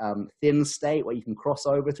sort of thin state where you can cross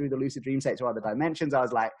over through the lucid dream state to other dimensions. I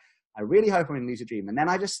was like, I really hope I'm in a lucid dream. And then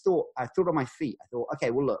I thought on my feet. I thought,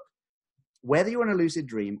 okay, well, look, whether you're in a lucid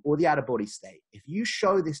dream or the outer body state, if you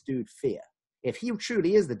show this dude fear, if he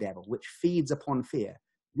truly is the devil, which feeds upon fear,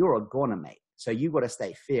 you're a goner, mate. So you got to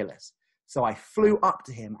stay fearless. So I flew up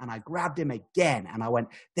to him and I grabbed him again and I went,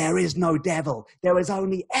 there is no devil. There is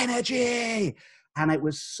only energy. And it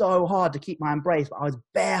was so hard to keep my embrace, but I was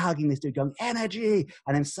bear hugging this dude going, energy.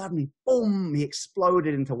 And then suddenly, boom, he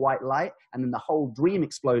exploded into white light. And then the whole dream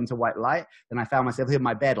exploded into white light. Then I found myself in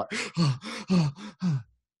my bed like,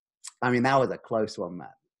 I mean, that was a close one, man.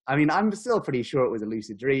 I mean, I'm still pretty sure it was a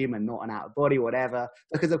lucid dream and not an out of body, whatever.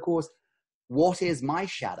 Because of course, what is my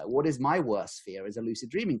shadow? What is my worst fear as a lucid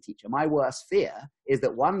dreaming teacher? My worst fear is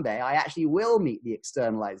that one day I actually will meet the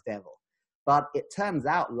externalized devil. But it turns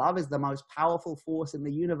out love is the most powerful force in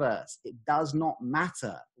the universe. It does not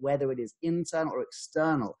matter whether it is internal or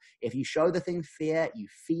external. If you show the thing fear, you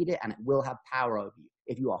feed it and it will have power over you.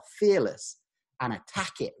 If you are fearless and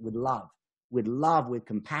attack it with love, with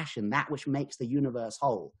compassion, that which makes the universe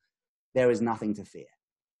whole, there is nothing to fear.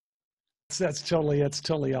 That's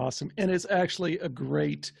totally awesome. And it's actually a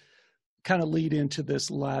great kind of lead into this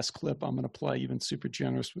last clip I'm going to play. You've been super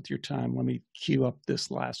generous with your time. Let me cue up this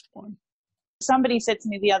last one. Somebody said to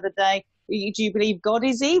me the other day, do you believe God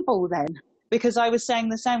is evil then? Because I was saying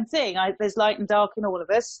the same thing. There's light and dark in all of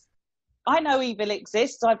us. I know evil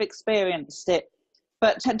exists. I've experienced it.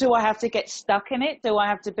 But do I have to get stuck in it? Do I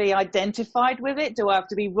have to be identified with it? Do I have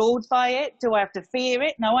to be ruled by it? Do I have to fear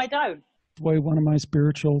it? No, I don't. The way one of my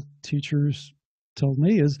spiritual teachers told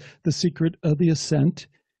me is the secret of the ascent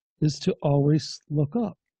is to always look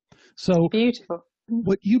up. So beautiful.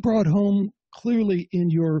 What you brought home clearly in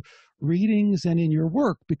your readings and in your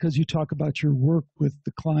work, because you talk about your work with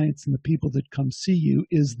the clients and the people that come see you,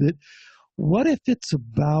 is that what if it's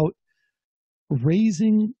about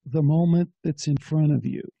raising the moment that's in front of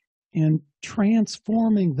you and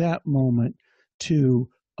transforming that moment to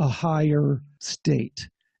a higher state?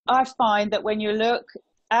 I find that when you look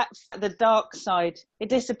at the dark side, it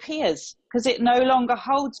disappears because it no longer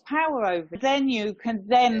holds power over it. Then you can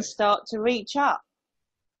then start to reach up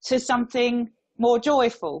to something more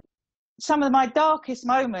joyful. Some of my darkest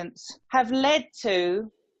moments have led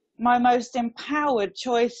to my most empowered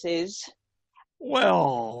choices.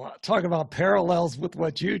 Well, talk about parallels with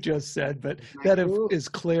what you just said, but that is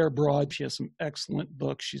Claire Broad. She has some excellent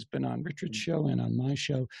books. She's been on Richard's show and on my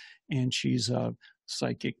show, and she's a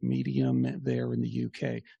psychic medium there in the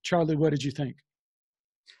UK. Charlie, what did you think?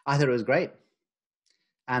 I thought it was great.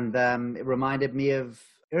 And it reminded me of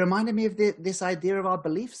this idea of our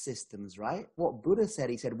belief systems, right? What Buddha said,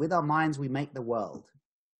 he said, with our minds, we make the world.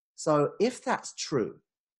 So if that's true,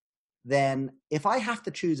 then if I have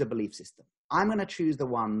to choose a belief system, I'm going to choose the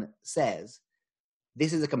one that says,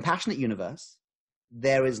 this is a compassionate universe.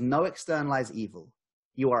 There is no externalized evil.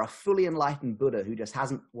 You are a fully enlightened Buddha who just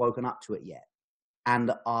hasn't woken up to it yet. And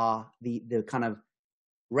the kind of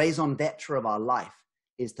raison d'etre of our life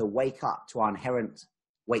is to wake up to our inherent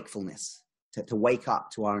wakefulness, to wake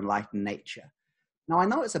up to our enlightened nature. Now, I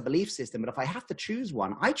know it's a belief system, but if I have to choose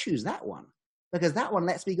one, I choose that one because that one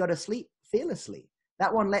lets me go to sleep fearlessly.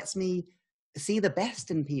 That one lets me see the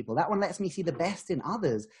best in people. That one lets me see the best in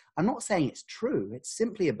others. I'm not saying it's true. It's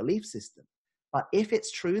simply a belief system. But if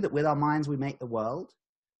it's true that with our minds we make the world,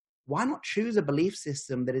 why not choose a belief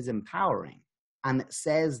system that is empowering and that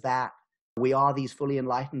says that we are these fully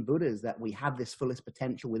enlightened Buddhas, that we have this fullest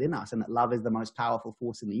potential within us, and that love is the most powerful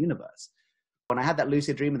force in the universe? When I had that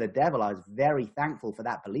lucid dream of the devil, I was very thankful for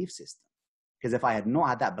that belief system. Because if I had not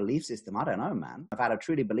had that belief system, I don't know, man. If I had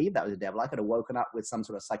truly believed that was a devil, I could have woken up with some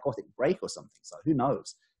sort of psychotic break or something. So who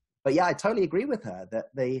knows? But yeah, I totally agree with her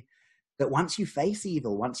that once you face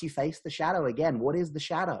evil, once you face the shadow again, what is the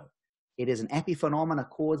shadow? It is an epiphenomena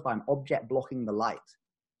caused by an object blocking the light.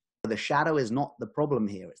 The shadow is not the problem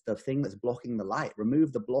here. It's the thing that's blocking the light.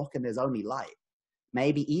 Remove the block and there's only light.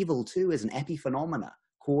 Maybe evil too is an epiphenomena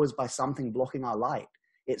caused by something blocking our light.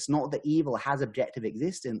 It's not that evil has objective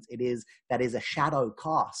existence. It is that is a shadow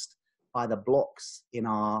cast by the blocks in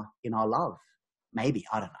our love. Maybe,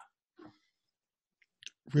 I don't know.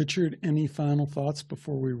 Richard, any final thoughts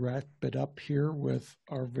before we wrap it up here with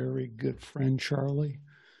our very good friend Charlie?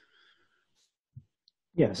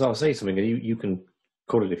 Yeah, so I'll say something, and you can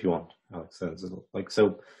quote it if you want, Alex. So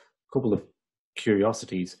a couple of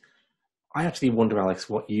curiosities. I actually wonder, Alex,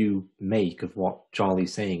 what you make of what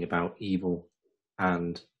Charlie's saying about evil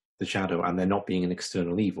and the shadow, and there not being an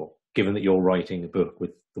external evil, given that you're writing a book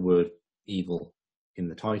with the word evil in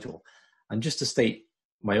the title. And just to state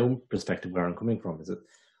my own perspective where I'm coming from is that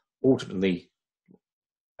ultimately,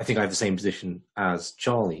 I think I have the same position as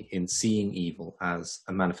Charlie in seeing evil as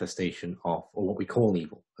a manifestation of, or what we call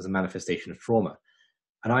evil, as a manifestation of trauma.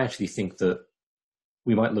 And I actually think that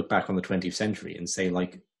we might look back on the 20th century and say,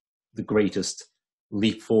 like, the greatest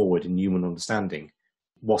leap forward in human understanding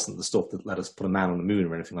wasn't the stuff that let us put a man on the moon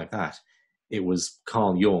or anything like that. It was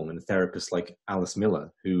Carl Jung and therapists like Alice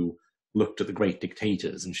Miller who looked at the great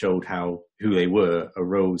dictators and showed how who they were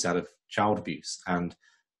arose out of child abuse, and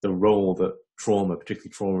the role that trauma,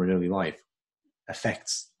 particularly trauma in early life,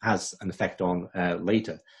 has an effect on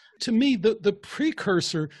later. To me, the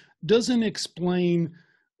precursor doesn't explain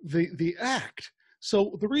the act.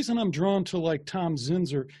 So the reason I'm drawn to like Tom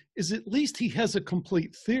Zinzer is at least he has a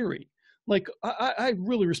complete theory. Like I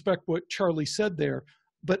really respect what Charlie said there,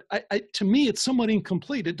 but to me, it's somewhat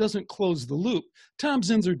incomplete. It doesn't close the loop. Tom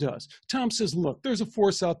Zinzer does. Tom says, look, there's a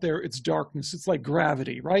force out there. It's darkness. It's like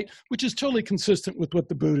gravity, right? Which is totally consistent with what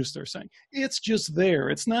the Buddhists are saying. It's just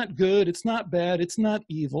there. It's not good. It's not bad. It's not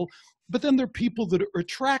evil. But then there are people that are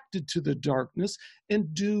attracted to the darkness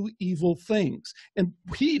and do evil things. And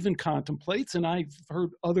he even contemplates, and I've heard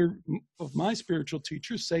other of my spiritual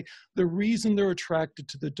teachers say, the reason they're attracted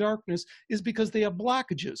to the darkness is because they have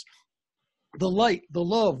blockages. The light, the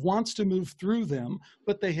love wants to move through them,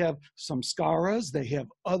 but they have samskaras, they have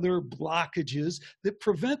other blockages that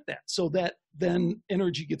prevent that. So that then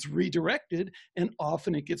energy gets redirected, and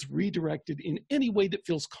often it gets redirected in any way that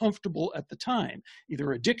feels comfortable at the time,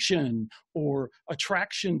 either addiction or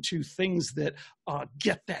attraction to things that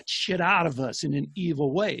get that shit out of us in an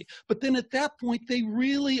evil way. But then at that point, they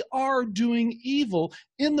really are doing evil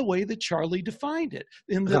in the way that Charlie defined it.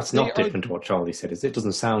 That's not different to what Charlie said, is it? It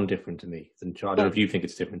doesn't sound different to me than Charlie. I don't know if you think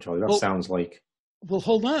it's different, Charlie. That sounds like... Well,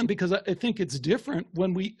 hold on, because I think it's different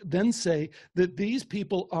when we then say that these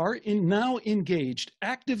people are now engaged,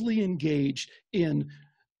 actively engaged in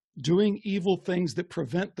doing evil things that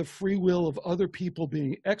prevent the free will of other people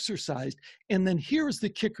being exercised. And then here's the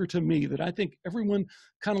kicker to me that I think everyone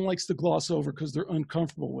kind of likes to gloss over because they're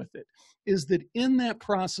uncomfortable with it, is that in that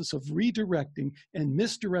process of redirecting and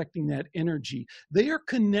misdirecting that energy, they are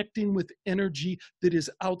connecting with energy that is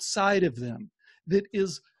outside of them, that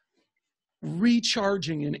is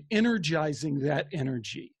recharging and energizing that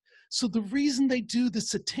energy. So the reason they do the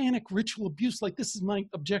satanic ritual abuse, like this is my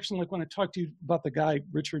objection, like when I talked to you about the guy,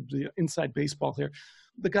 Richard, the inside baseball here,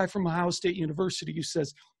 the guy from Ohio State University who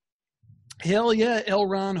says, hell yeah, L.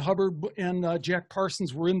 Ron Hubbard and Jack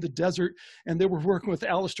Parsons were in the desert and they were working with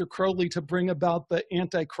Aleister Crowley to bring about the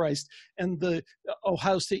Antichrist. And the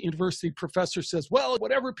Ohio State University professor says, well,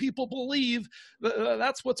 whatever people believe,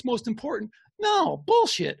 that's what's most important. No,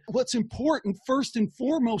 bullshit. What's important first and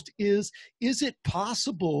foremost is it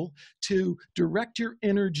possible to direct your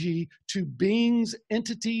energy to beings,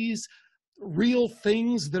 entities, real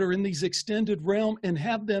things that are in these extended realm and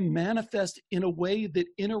have them manifest in a way that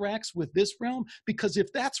interacts with this realm? Because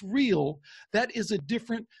if that's real, that is a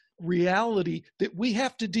different reality that we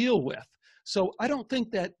have to deal with. So I don't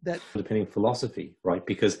think that depending philosophy, right?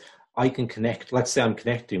 Because I can connect, let's say I'm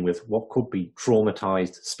connecting with what could be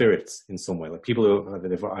traumatized spirits in some way, like people who have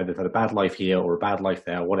either had a bad life here or a bad life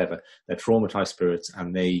there, or whatever. They're traumatized spirits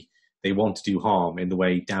and they want to do harm in the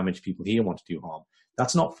way damaged people here want to do harm.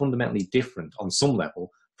 That's not fundamentally different on some level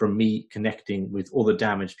from me connecting with other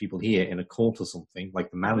damaged people here in a cult or something, like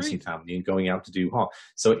the Manson family, and going out to do harm.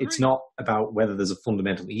 So it's not about whether there's a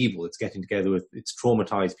fundamental evil. It's getting together with, it's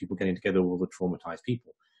traumatized people getting together with other traumatized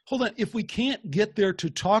people. Hold on. If we can't get there to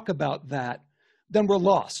talk about that, then we're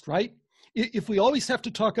lost, right? If we always have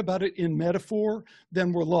to talk about it in metaphor,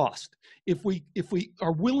 then we're lost. If we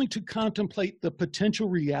are willing to contemplate the potential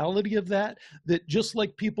reality of that just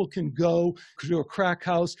like people can go to a crack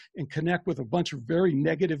house and connect with a bunch of very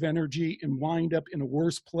negative energy and wind up in a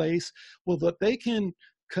worse place, well, that they can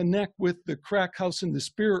connect with the crack house in the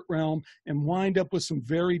spirit realm and wind up with some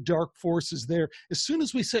very dark forces there. As soon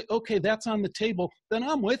as we say, okay, that's on the table, then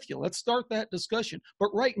I'm with you. Let's start that discussion. But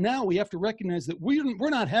right now we have to recognize that we're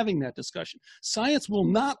not having that discussion. Science will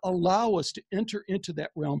not allow us to enter into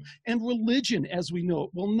that realm, and religion, as we know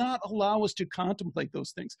it, will not allow us to contemplate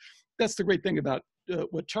those things. That's the great thing about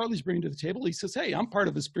what Charlie's bringing to the table. He says, hey, I'm part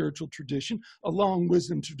of a spiritual tradition, a long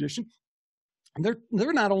wisdom tradition. And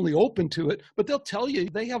they're not only open to it, but they'll tell you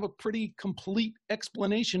they have a pretty complete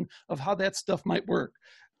explanation of how that stuff might work.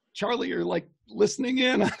 Charlie, you're like listening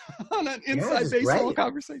in on an inside baseball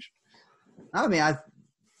conversation. I mean,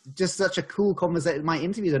 just such a cool conversation. My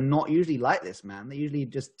interviews are not usually like this, man. They usually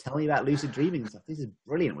just tell me about lucid dreaming and stuff. This is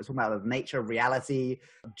brilliant. We're talking about the nature of reality,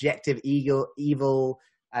 objective evil,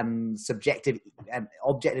 and subjective and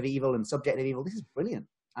objective evil and subjective evil. This is brilliant.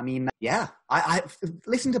 I mean, yeah, I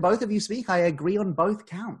listen to both of you speak. I agree on both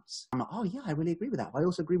counts. I'm like, oh yeah, I really agree with that. I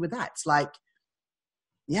also agree with that. It's like,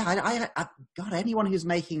 yeah, God, anyone who's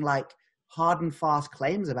making like hard and fast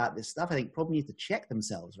claims about this stuff, I think probably need to check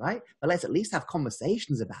themselves, right? But let's at least have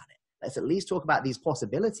conversations about it. Let's at least talk about these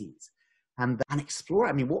possibilities and explore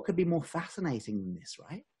it. I mean, what could be more fascinating than this,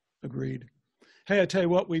 right? Agreed. Hey, I tell you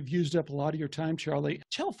what, we've used up a lot of your time, Charlie.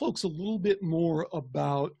 Tell folks a little bit more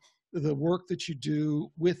about the work that you do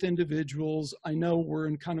with individuals. I know we're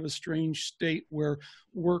in kind of a strange state where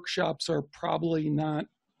workshops are probably not,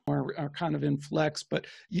 are kind of in flex, but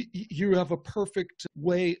you have a perfect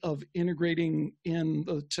way of integrating in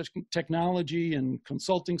the technology and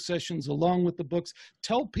consulting sessions along with the books.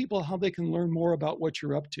 Tell people how they can learn more about what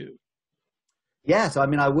you're up to. Yeah, so I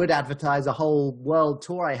mean, I would advertise a whole world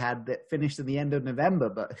tour I had that finished in the end of November,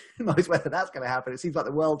 but who knows whether that's going to happen. It seems like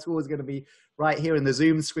the world tour is going to be right here in the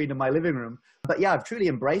Zoom screen in my living room. But yeah, I've truly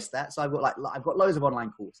embraced that. So I've got loads of online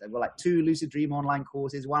courses. I've got like 2 Lucid Dream online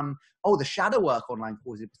courses. The shadow work online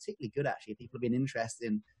course is particularly good, actually. People have been interested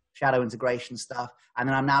in shadow integration stuff. And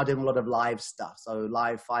then I'm now doing a lot of live stuff. So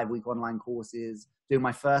live 5-week online courses, doing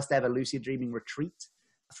my first ever Lucid Dreaming retreat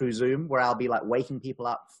through Zoom, where I'll be like waking people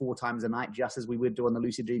up 4 times a night, just as we would do on the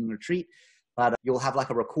Lucid Dreaming retreat. But you'll have like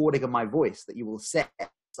a recording of my voice that you will set.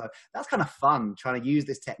 So that's kind of fun, trying to use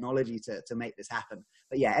this technology to make this happen.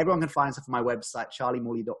 But yeah, everyone can find stuff on my website,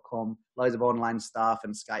 charliemorley.com, loads of online stuff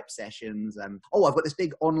and Skype sessions. And I've got this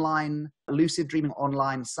big online Lucid Dreaming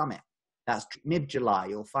online summit. That's mid-July.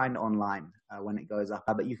 You'll find it online when it goes up.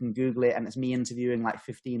 But you can Google it, and it's me interviewing like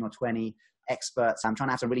 15 or 20 experts. I'm trying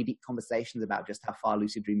to have some really deep conversations about just how far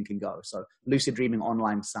lucid dreaming can go. So Lucid Dreaming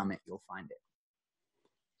Online Summit, you'll find it.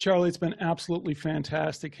 Charlie, it's been absolutely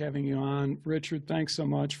fantastic having you on. Richard, thanks so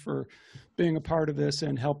much for being a part of this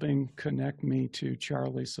and helping connect me to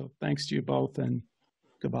Charlie. So thanks to you both, and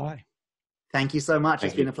goodbye. Thank you so much.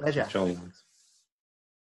 It's been a pleasure. Thanks, Charlie.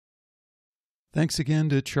 Thanks again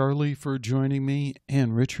to Charlie for joining me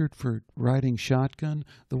and Richard for riding shotgun.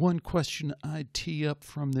 The one question I'd tee up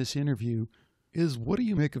from this interview is, what do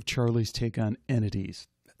you make of Charlie's take on entities?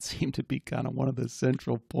 That seemed to be kind of one of the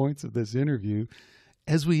central points of this interview.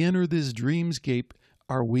 As we enter this dreamscape,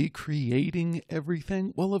 are we creating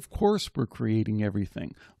everything? Well, of course we're creating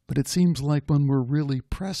everything. But it seems like when we're really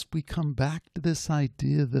pressed, we come back to this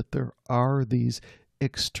idea that there are these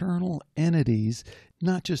external entities,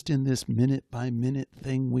 not just in this minute-by-minute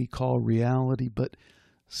thing we call reality, but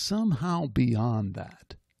somehow beyond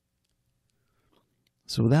that.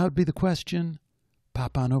 So that would be the question.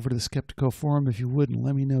 Pop on over to the Skeptiko forum if you would and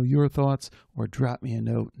let me know your thoughts, or drop me a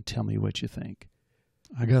note and tell me what you think.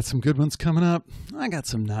 I got some good ones coming up. I got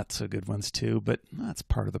some not so good ones too, but that's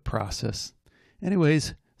part of the process.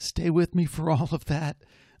 Anyways, stay with me for all of that.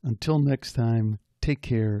 Until next time, take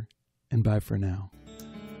care and bye for now.